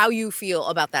how you feel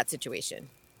about that situation.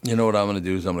 You know what I'm going to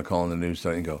do is I'm going to call in the news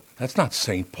site and go, that's not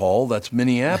St. Paul, that's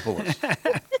Minneapolis.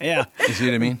 Yeah. You see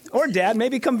what I mean? Or, Dad,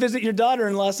 maybe come visit your daughter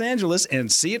in Los Angeles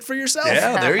and see it for yourself.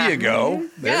 Yeah, there you go.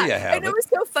 There you have and it was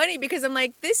so funny because I'm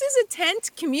like, this is a tent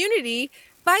community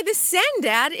by the Seine,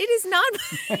 Dad. It is not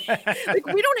like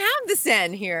we don't have the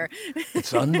Seine here.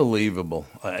 It's unbelievable.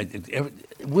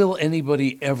 Will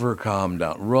anybody ever calm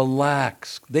down?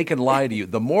 Relax. They can lie to you.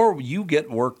 The more you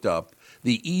get worked up,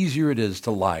 the easier it is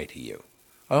to lie to you.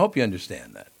 I hope you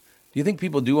understand that. Do you think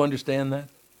people do understand that?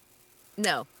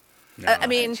 No. I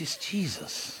mean, just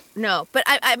Jesus. No, but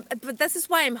but this is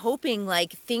why I'm hoping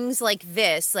like things like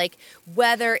this, like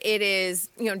whether it is,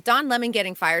 Don Lemon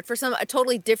getting fired for a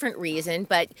totally different reason,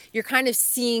 but you're kind of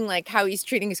seeing like how he's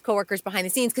treating his coworkers behind the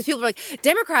scenes because people are like,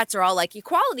 Democrats are all like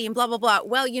equality and blah, blah, blah.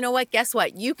 Well, you know what? Guess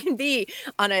what? You can be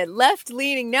on a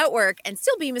left-leaning network and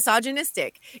still be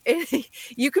misogynistic.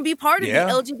 You can be part of the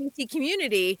LGBT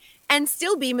community and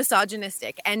still be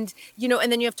misogynistic. And,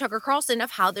 and then you have Tucker Carlson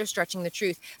of how they're stretching the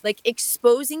truth. Like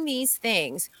exposing these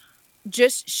things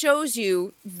just shows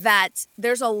you that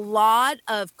there's a lot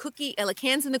of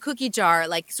hands in the cookie jar,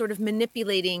 like sort of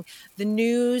manipulating the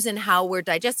news and how we're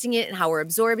digesting it and how we're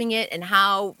absorbing it and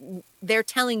how they're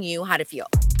telling you how to feel.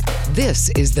 This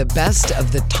is the best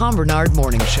of the Tom Barnard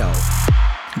Morning Show.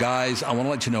 Guys, I want to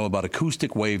let you know about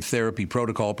acoustic wave therapy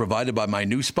protocol provided by my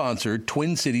new sponsor,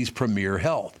 Twin Cities Premier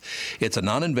Health. It's a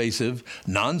non-invasive,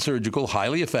 non-surgical,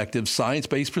 highly effective,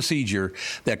 science-based procedure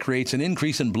that creates an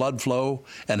increase in blood flow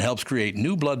and helps create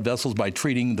new blood vessels by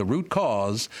treating the root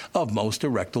cause of most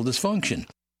erectile dysfunction.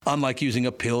 Unlike using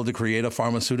a pill to create a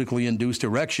pharmaceutically induced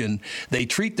erection, they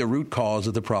treat the root cause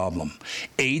of the problem.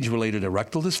 Age-related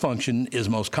erectile dysfunction is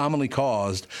most commonly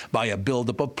caused by a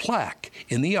buildup of plaque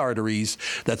in the arteries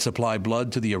that supply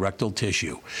blood to the erectile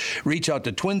tissue. Reach out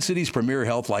to Twin Cities Premier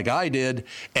Health like I did,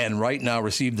 and right now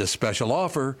receive this special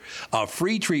offer, a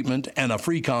free treatment and a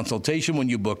free consultation when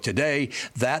you book today.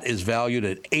 That is valued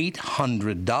at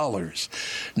 $800.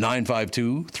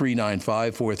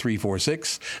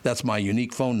 952-395-4346. That's my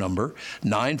unique phone number,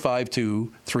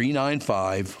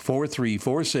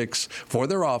 952-395-4346 for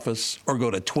their office, or go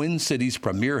to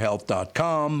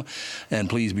TwinCitiesPremierHealth.com, and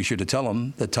please be sure to tell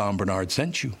them that Tom Barnard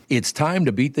sent you. It's time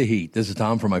to beat the heat. This is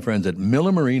Tom from my friends at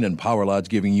Miller Marine and Power Lodge,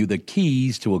 giving you the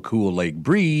keys to a cool lake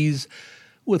breeze.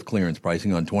 With clearance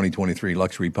pricing on 2023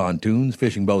 luxury pontoons,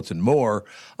 fishing boats, and more,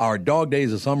 our dog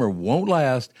days of summer won't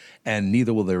last, and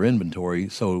neither will their inventory.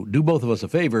 So do both of us a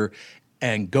favor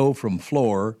and go from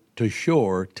floor to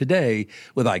shore today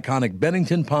with iconic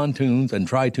Bennington pontoons and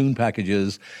tri-toon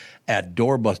packages at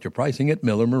doorbuster pricing at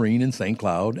Miller Marine in St.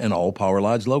 Cloud and all Power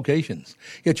Lodge locations.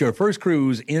 Get your first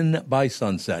cruise in by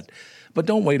sunset. But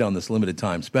don't wait on this limited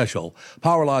time special.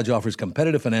 Power Lodge offers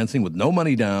competitive financing with no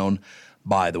money down.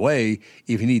 By the way,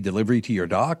 if you need delivery to your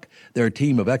dock, their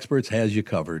team of experts has you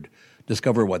covered.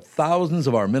 Discover what thousands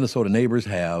of our Minnesota neighbors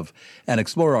have and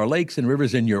explore our lakes and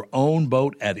rivers in your own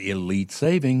boat at Elite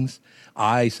Savings.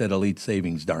 I said Elite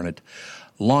Savings, darn it.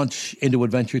 Launch into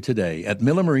adventure today at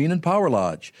Miller Marine and Power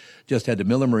Lodge. Just head to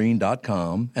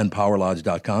millermarine.com and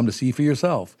powerlodge.com to see for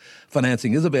yourself.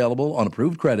 Financing is available on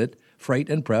approved credit. Freight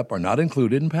and prep are not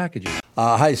included in packaging.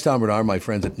 Hi, it's Tom Barnard, my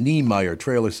friends at Niemeyer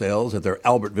Trailer Sales at their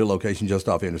Albertville location just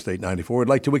off Interstate 94. Would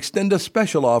like to extend a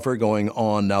special offer going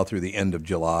on now through the end of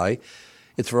July.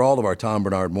 It's for all of our Tom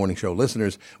Barnard Morning Show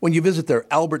listeners. When you visit their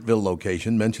Albertville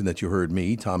location, mention that you heard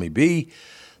me, Tommy B.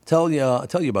 Tell you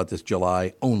about this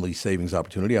July-only savings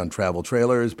opportunity on travel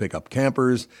trailers, pickup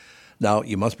campers. Now,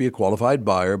 you must be a qualified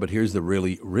buyer, but here's the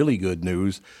really, really good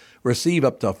news. Receive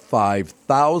up to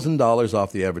 $5,000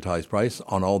 off the advertised price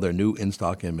on all their new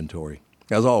in-stock inventory.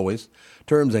 As always,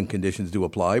 terms and conditions do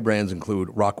apply. Brands include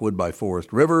Rockwood by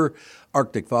Forest River,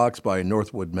 Arctic Fox by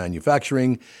Northwood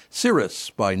Manufacturing,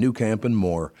 Cirrus by New Camp, and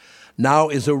more. Now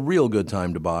is a real good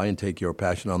time to buy and take your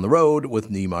passion on the road with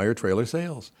Niemeyer Trailer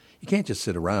Sales. You can't just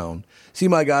sit around. See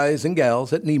my guys and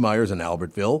gals at Niemeyer's in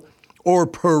Albertville, or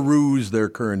peruse their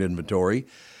current inventory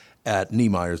at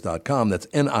Niemeyers.com. That's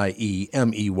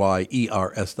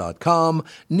Niemeyers.com.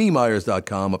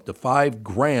 Niemeyers.com, up to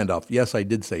 $5,000 off. Yes, I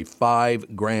did say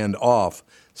 $5,000 off.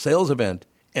 Sales event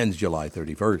ends July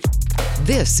 31st.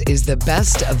 This is the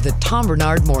best of the Tom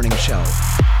Barnard Morning Show.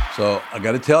 So I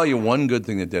got to tell you one good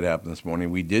thing that did happen this morning.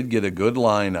 We did get a good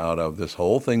line out of this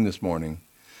whole thing this morning.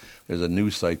 There's a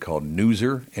news site called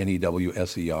Newser,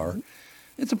 N-E-W-S-E-R.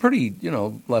 It's a pretty,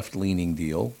 left-leaning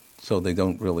deal. So they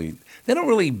don't really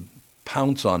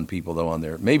pounce on people, though, on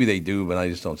there. Maybe they do, but I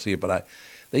just don't see it. But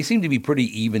they seem to be pretty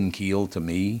even-keeled to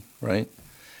me, right?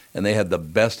 And they had the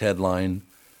best headline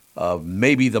of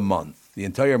maybe the month, the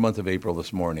entire month of April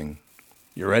this morning.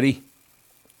 You ready?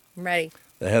 I'm ready.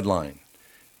 The headline,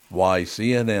 why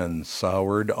CNN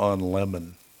soured on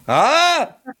lemon.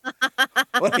 Ah!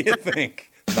 What do you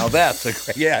think? Now that's a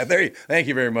great, yeah, thank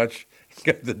you very much.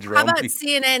 Got the drum How about beat.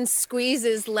 CNN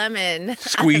squeezes lemon?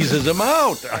 Squeezes them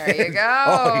out. There you go.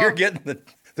 Oh, you're getting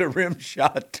the rim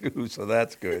shot too, so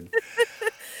that's good.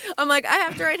 I'm like, I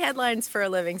have to write headlines for a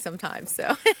living sometimes.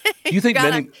 So Do you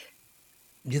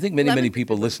think many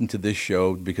people listen to this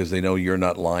show because they know you're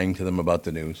not lying to them about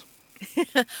the news?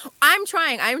 I'm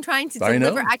trying to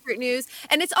deliver accurate news.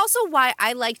 And it's also why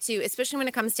I like to, especially when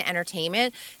it comes to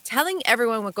entertainment, telling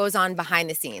everyone what goes on behind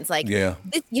the scenes. Like,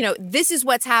 this is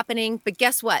what's happening, but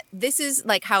guess what? This is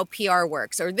like how PR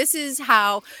works, or this is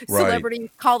how celebrities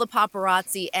call the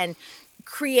paparazzi and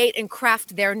create and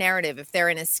craft their narrative if they're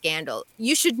in a scandal.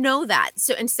 You should know that.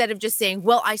 So instead of just saying,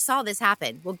 well, I saw this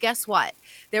happen. Well, guess what?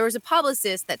 There was a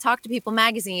publicist that talked to People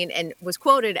magazine and was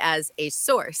quoted as a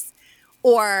source.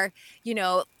 Or,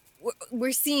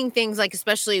 we're seeing things like,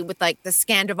 especially with like the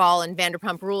Scandival and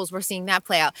Vanderpump Rules, we're seeing that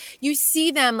play out. You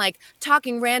see them like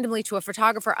talking randomly to a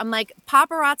photographer. I'm like,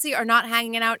 paparazzi are not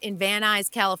hanging out in Van Nuys,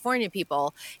 California,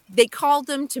 people. They called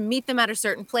them to meet them at a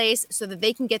certain place so that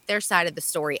they can get their side of the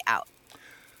story out.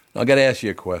 I got to ask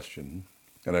you a question,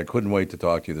 and I couldn't wait to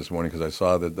talk to you this morning because I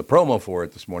saw the promo for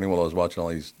it this morning while I was watching all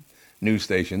these news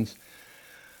stations.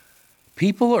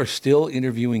 People are still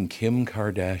interviewing Kim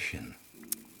Kardashian.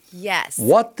 Yes.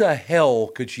 What the hell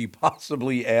could she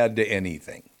possibly add to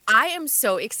anything? I am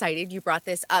so excited you brought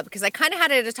this up because I kind of had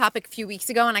it as a topic a few weeks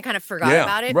ago and I kind of forgot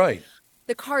about it. Right.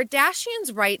 The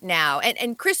Kardashians right now,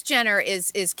 and Kris Jenner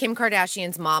is Kim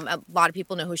Kardashian's mom. A lot of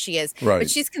people know who she is. Right. But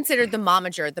she's considered the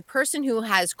momager, the person who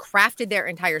has crafted their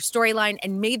entire storyline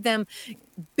and made them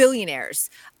billionaires.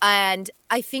 And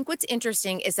I think what's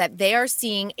interesting is that they are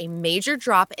seeing a major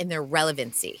drop in their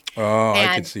relevancy. Oh, and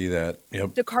I can see that.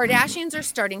 Yep. The Kardashians are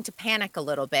starting to panic a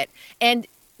little bit. And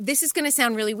this is going to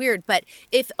sound really weird, but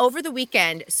if over the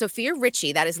weekend, Sophia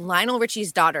Richie, that is Lionel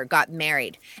Richie's daughter, got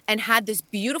married and had this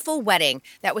beautiful wedding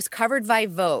that was covered by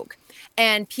Vogue,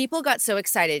 and people got so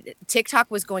excited, TikTok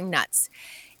was going nuts.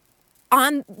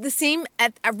 Around the same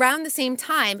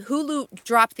time, Hulu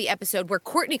dropped the episode where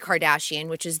Kourtney Kardashian,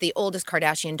 which is the oldest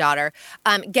Kardashian daughter,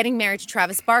 getting married to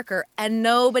Travis Barker, and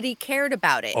nobody cared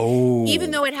about it. Oh.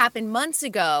 Even though it happened months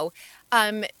ago,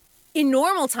 in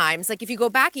normal times, like if you go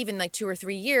back even like 2 or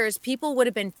 3 years, people would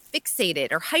have been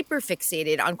fixated or hyper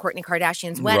fixated on Kourtney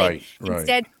Kardashian's wedding. Right.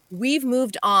 Instead, we've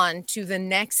moved on to the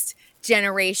next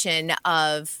generation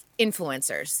of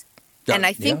influencers. And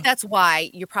I think that's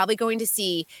why you're probably going to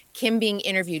see Kim being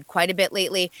interviewed quite a bit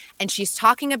lately. And she's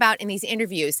talking about in these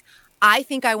interviews, I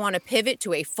think I want to pivot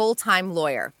to a full-time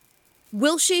lawyer.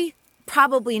 Will she?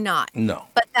 Probably not. No.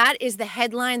 But that is the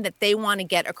headline that they want to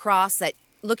get across, that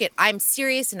look, I'm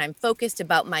serious and I'm focused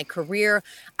about my career.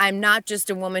 I'm not just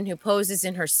a woman who poses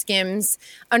in her Skims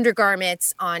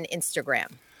undergarments on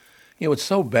Instagram. It's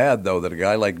so bad, though, that a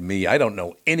guy like me, I don't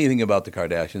know anything about the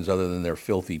Kardashians other than they're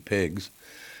filthy pigs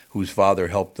whose father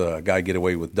helped a guy get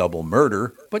away with double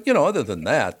murder. But, other than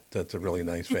that, that's a really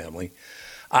nice family.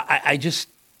 I just,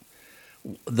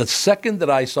 the second that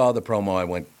I saw the promo, I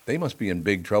went, they must be in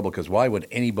big trouble, because why would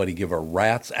anybody give a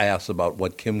rat's ass about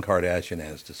what Kim Kardashian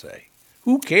has to say?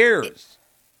 Who cares?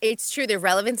 It's true. Their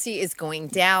relevancy is going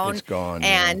down. It's gone.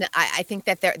 And I think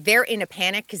that they're in a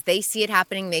panic because they see it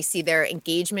happening. They see their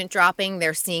engagement dropping.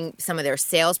 They're seeing some of their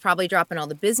sales probably drop in all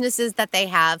the businesses that they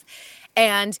have.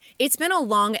 And it's been a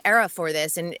long era for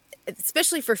this. And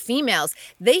especially for females,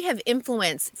 they have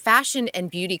influenced fashion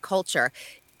and beauty culture,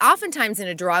 oftentimes in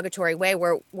a derogatory way,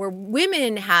 where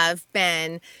women have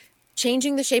been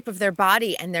changing the shape of their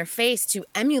body and their face to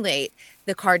emulate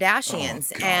the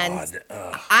Kardashians. And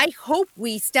I hope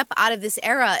we step out of this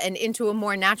era and into a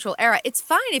more natural era. It's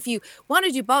fine if you want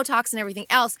to do Botox and everything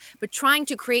else, but trying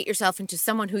to create yourself into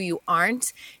someone who you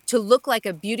aren't, to look like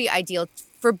a beauty ideal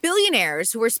for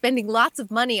billionaires who are spending lots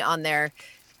of money on their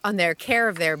care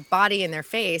of their body and their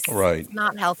face. Right. It's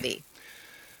not healthy.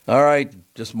 All right,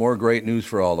 just more great news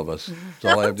for all of us.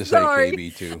 That's all I have to say,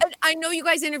 KB, too. And I know you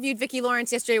guys interviewed Vicki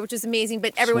Lawrence yesterday, which was amazing,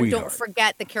 but everyone don't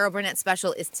forget the Carol Burnett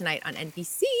special is tonight on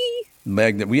NBC.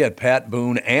 Magnet. We had Pat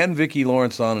Boone and Vicki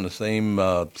Lawrence on in the same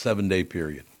 7-day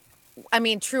period. I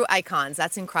mean, true icons.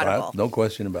 That's incredible. No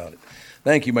question about it.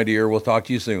 Thank you, my dear. We'll talk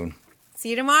to you soon.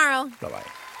 See you tomorrow. Bye-bye.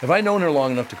 Have I known her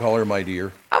long enough to call her my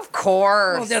dear? Of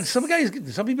course. Well,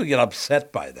 some people get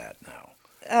upset by that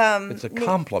now. It's a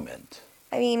compliment.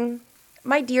 I mean,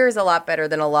 my dear is a lot better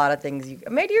than a lot of things.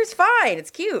 My dear's fine.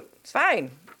 It's cute. It's fine.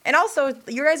 And also,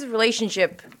 your guys'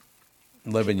 relationship.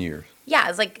 11 years. Yeah,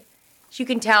 it's like, She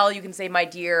can tell. You can say, my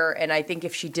dear. And I think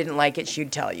if she didn't like it,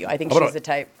 she'd tell you. I think she's the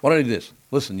type. Why don't I do this?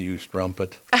 Listen, you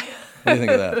strumpet. What do you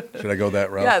think of that? Should I go that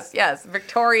route? Yes.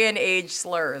 Victorian age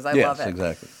slurs. I love it. Yes,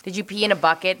 exactly. Did you pee in a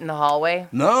bucket in the hallway?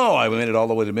 No, I made it all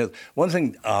the way to mid. One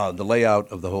thing, the layout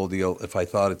of the whole deal, if I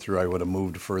thought it through, I would have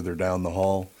moved further down the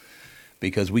hall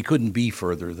because we couldn't be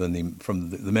further than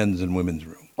from the men's and women's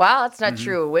room. Well, that's not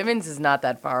true. Women's is not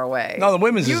that far away. No, the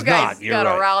women's is not. You guys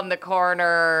got around the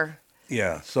corner.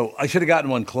 Yeah, so I should have gotten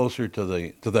one closer to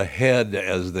the head,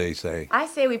 as they say. I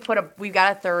say we've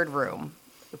got a third room.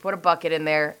 We put a bucket in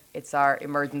there. It's our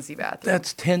emergency bathroom.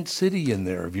 That's Tent City in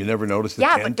there. Have you never noticed the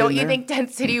tent? Yeah, but don't you think Tent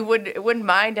City wouldn't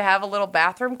mind to have a little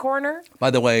bathroom corner?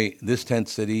 By the way, this Tent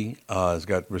City has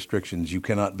got restrictions. You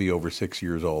cannot be over 6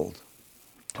 years old.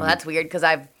 Well, that's weird because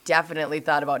I've definitely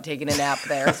thought about taking a nap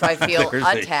there, so I feel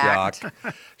attacked.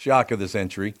 Shock of the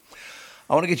century.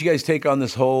 I want to get you guys' take on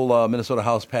this whole Minnesota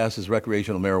House passes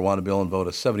recreational marijuana bill and vote a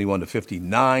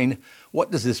 71-59.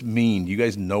 What does this mean? Do you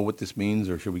guys know what this means,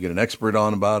 or should we get an expert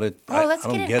on about it? Let's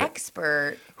get an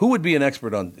expert. Who would be an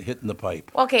expert on hitting the pipe?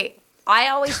 Okay, I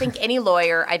always think any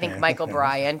lawyer. I think Michael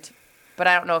Bryant. But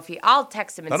I don't know if I'll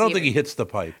text him and see. I don't think he hits the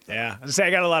pipe. Yeah.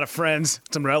 I got a lot of friends,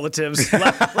 some relatives, a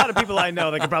lot of people I know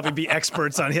that could probably be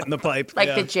experts on hitting the pipe.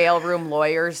 Like the jail room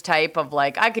lawyers type of I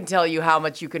can tell you how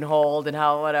much you can hold and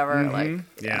how whatever.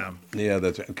 Mm-hmm. Yeah,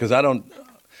 that's it. Because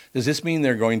does this mean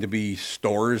there are going to be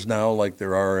stores now like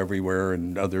there are everywhere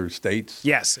in other states?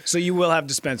 Yes. So you will have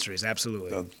dispensaries, absolutely.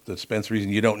 The dispensaries,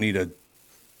 and you don't need a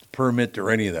permit or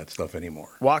any of that stuff anymore.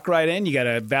 Walk right in. You got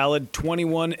a valid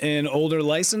 21 and older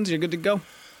license. You're good to go.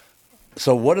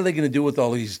 So what are they going to do with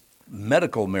all these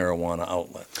medical marijuana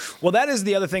outlets? Well, that is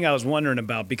the other thing I was wondering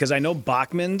about because I know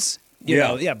Bachman's.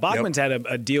 Bachman's had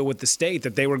a deal with the state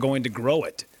that they were going to grow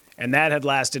it. And that had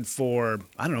lasted for,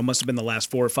 I don't know, must have been the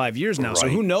last 4 or 5 years now. Right. So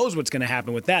who knows what's going to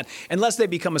happen with that? Unless they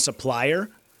become a supplier.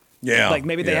 Yeah. Like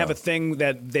maybe they have a thing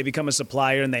that they become a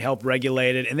supplier and they help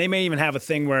regulate it. And they may even have a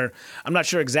thing where, I'm not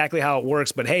sure exactly how it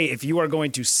works, but hey, if you are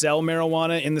going to sell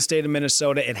marijuana in the state of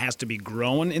Minnesota, it has to be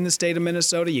grown in the state of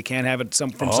Minnesota. You can't have it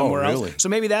from somewhere else. So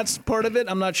maybe that's part of it.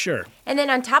 I'm not sure. And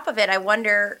then on top of it, I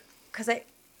wonder,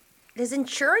 does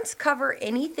insurance cover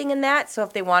anything in that? So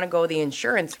if they want to go the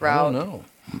insurance route, I don't know.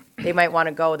 They might want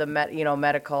to go the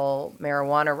medical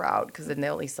marijuana route because then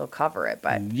they'll at least cover it.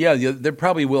 But yeah, they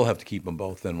probably will have to keep them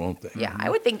both then, won't they? Yeah,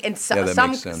 I would think in some of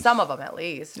them at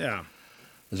least. Yeah.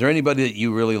 Is there anybody that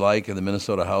you really like in the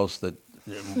Minnesota House that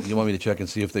you want me to check and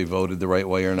see if they voted the right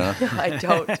way or not? I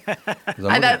don't.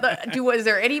 Is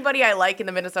there anybody I like in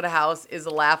the Minnesota House? Is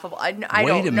laughable. I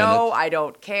don't know. I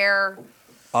don't care.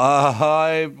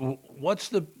 What's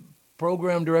the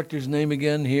program director's name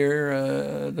again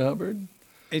here, Hubbard?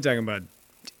 Are you talking about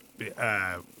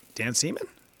Dan Seaman?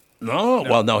 No.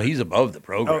 Well, no, he's above the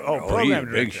program. Program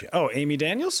director. Amy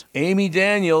Daniels? Amy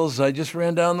Daniels, I just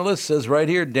ran down the list, says right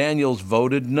here, Daniels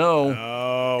voted no.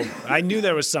 Oh, I knew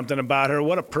there was something about her.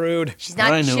 What a prude. She's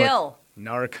not chill.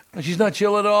 Narc. She's not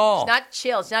chill at all. She's not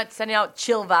chill. She's not sending out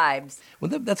chill vibes.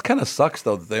 Well, that's kind of sucks,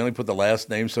 though, that they only put the last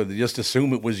name so they just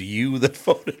assume it was you that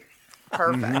voted.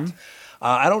 Perfect. Mm-hmm.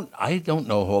 I don't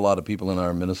know a whole lot of people in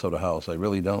our Minnesota House. I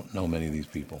really don't know many of these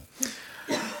people.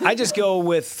 I just go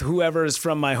with whoever's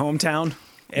from my hometown.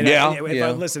 And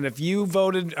listen, if you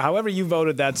voted, however you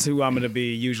voted, that's who I'm going to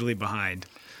be usually behind.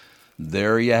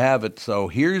 There you have it. So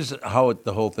here's how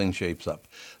the whole thing shapes up.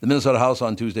 The Minnesota House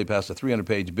on Tuesday passed a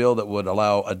 300-page bill that would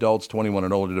allow adults 21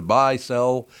 and older to buy,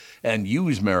 sell, and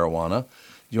use marijuana,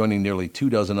 joining nearly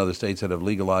 24 other states that have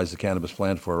legalized the cannabis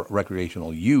plant for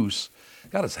recreational use.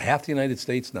 God, it's half the United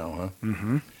States now, huh?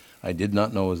 Mm-hmm. I did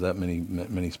not know it was that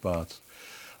many spots.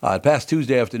 It passed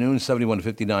Tuesday afternoon,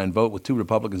 71-59 vote, with 2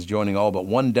 Republicans joining all but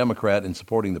 1 Democrat in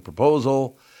supporting the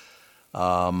proposal.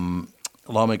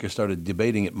 Lawmakers started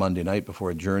debating it Monday night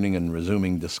before adjourning and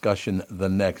resuming discussion the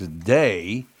next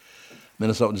day.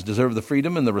 Minnesotans deserve the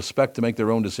freedom and the respect to make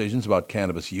their own decisions about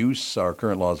cannabis use. Our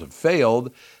current laws have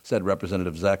failed, said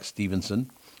Representative Zach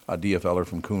Stevenson, a DFLer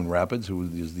from Coon Rapids, who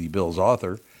is the bill's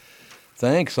author.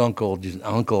 Thanks, Uncle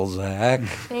Zach.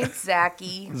 Thanks,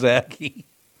 Zachy. Zachy.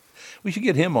 We should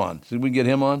get him on. Should we get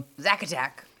him on? Zack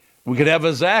Attack. We could have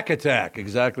a Zack Attack.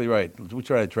 Exactly right. We'll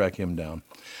try to track him down.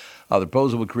 The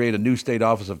proposal would create a new state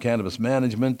office of cannabis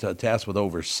management tasked with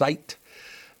oversight.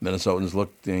 Minnesotans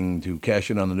looking to cash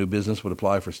in on the new business would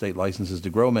apply for state licenses to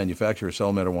grow, manufacture, or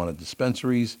sell marijuana at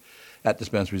dispensaries,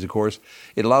 of course.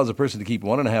 It allows a person to keep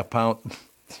 1.5 pounds.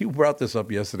 You brought this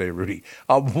up yesterday, Rudy.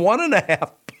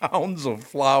 1.5 pounds of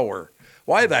flour.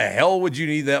 Why the hell would you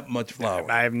need that much flour?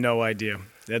 I have no idea.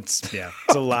 It's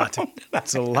a lot.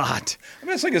 It's a lot. I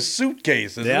mean, it's like a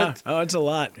suitcase, isn't it? Oh, it's a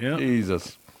lot. Yeah.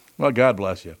 Jesus. Well, God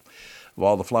bless you. Of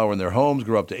all the flower in their homes,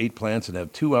 grow up to 8 plants and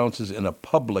have 2 ounces in a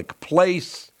public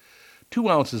place. 2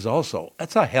 ounces also.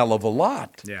 That's a hell of a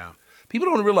lot. Yeah. People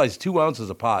don't realize 2 ounces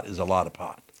a pot is a lot of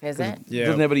pot. Is it? It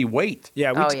doesn't have any weight.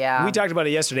 Yeah, we talked about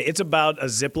it yesterday. It's about a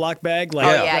Ziploc bag.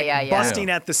 Like, busting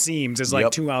at the seams is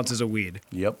like 2 ounces of weed.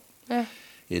 Yep.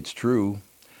 It's true.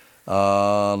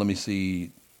 Let me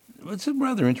see. It's a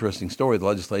rather interesting story. The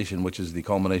legislation, which is the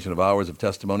culmination of hours of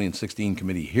testimony and 16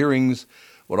 committee hearings,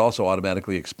 would also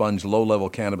automatically expunge low-level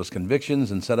cannabis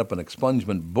convictions and set up an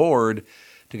expungement board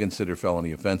to consider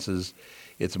felony offenses.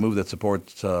 It's a move that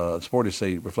supporters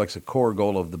say reflects a core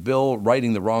goal of the bill,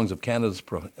 righting the wrongs of Canada's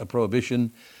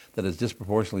prohibition that is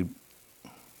disproportionately.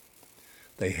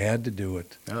 They had to do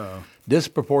it.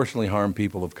 Disproportionately harm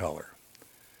people of color.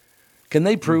 Can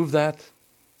they prove that?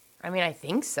 I mean, I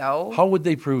think so. How would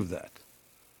they prove that?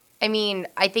 I mean,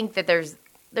 I think that there's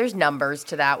numbers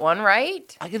to that one,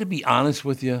 right? I got to be honest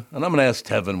with you, and I'm going to ask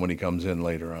Tevin when he comes in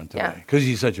later on today, because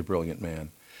he's such a brilliant man.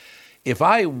 If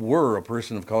I were a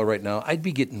person of color right now, I'd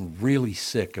be getting really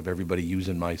sick of everybody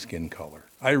using my skin color.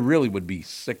 I really would be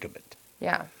sick of it.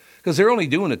 Yeah. Because they're only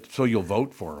doing it so you'll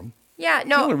vote for them. Yeah, no.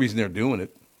 That's the only reason they're doing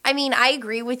it. I mean, I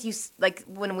agree with you, like,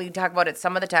 when we talk about it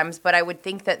some of the times, but I would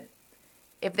think that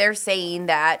if they're saying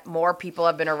that more people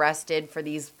have been arrested for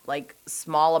these, like,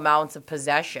 small amounts of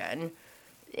possession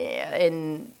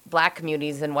in black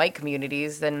communities than white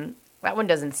communities, then that one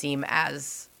doesn't seem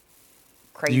as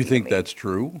crazy. Do you think that's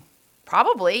true?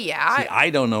 Probably, yeah. See, I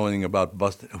don't know anything about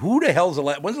busted. Who the hell's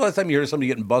when's the last time you heard of somebody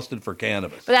getting busted for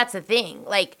cannabis? But that's the thing.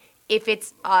 Like, if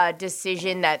it's a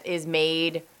decision that is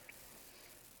made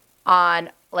on,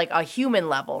 like, a human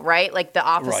level, right? Like, the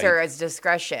officer has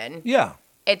discretion. Yeah.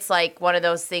 It's like one of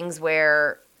those things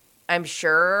where I'm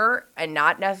sure, and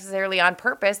not necessarily on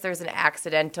purpose, there's an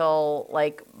accidental,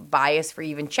 like, bias for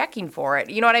even checking for it.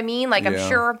 You know what I mean? Like, I'm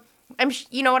sure...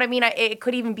 you know what I mean? It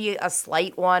could even be a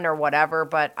slight one or whatever,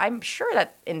 but I'm sure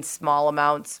that in small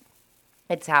amounts,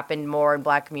 it's happened more in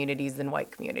black communities than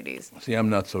white communities. See, I'm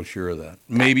not so sure of that.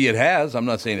 Maybe it has. I'm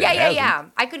not saying it hasn't. Yeah.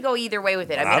 I could go either way with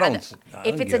it. I mean,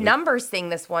 if it's a numbers thing,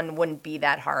 this one wouldn't be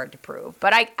that hard to prove.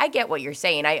 But I get what you're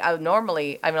saying. I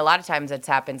normally, I mean, a lot of times it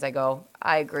happens, I go,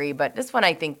 I agree. But this one,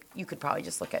 I think you could probably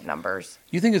just look at numbers.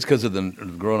 You think it's because of the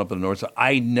growing up in the North Side?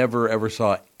 I never, ever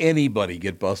saw anybody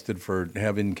get busted for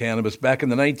having cannabis back in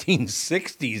the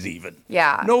 1960s even.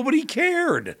 Yeah. Nobody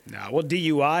cared. No, well,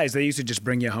 DUIs, they used to just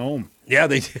bring you home. Yeah,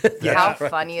 they did. How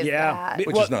funny is that?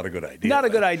 Which is not a good idea. Not a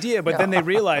good idea, but then they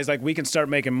realized, like, we can start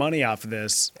making money off of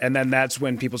this, and then that's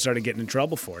when people started getting in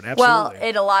trouble for it. Absolutely.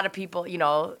 Well, a lot of people, you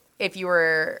know, if you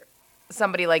were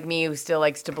somebody like me who still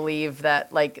likes to believe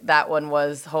that, like, that one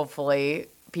was hopefully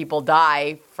people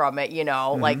die from it, you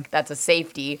know, like, that's a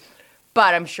safety.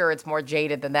 But I'm sure it's more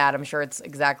jaded than that. I'm sure it's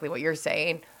exactly what you're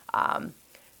saying.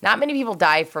 Not many people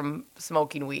die from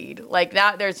smoking weed. Like,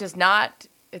 there's just not...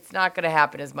 It's not going to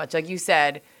happen as much. Like you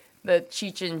said, the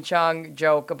Cheech and Chong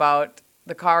joke about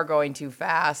the car going too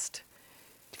fast.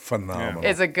 Phenomenal.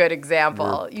 Is a good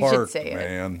example. You should say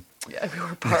man. it. Yeah, we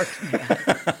were parked,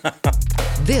 man.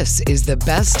 This is the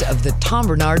best of the Tom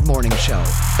Barnard Morning Show.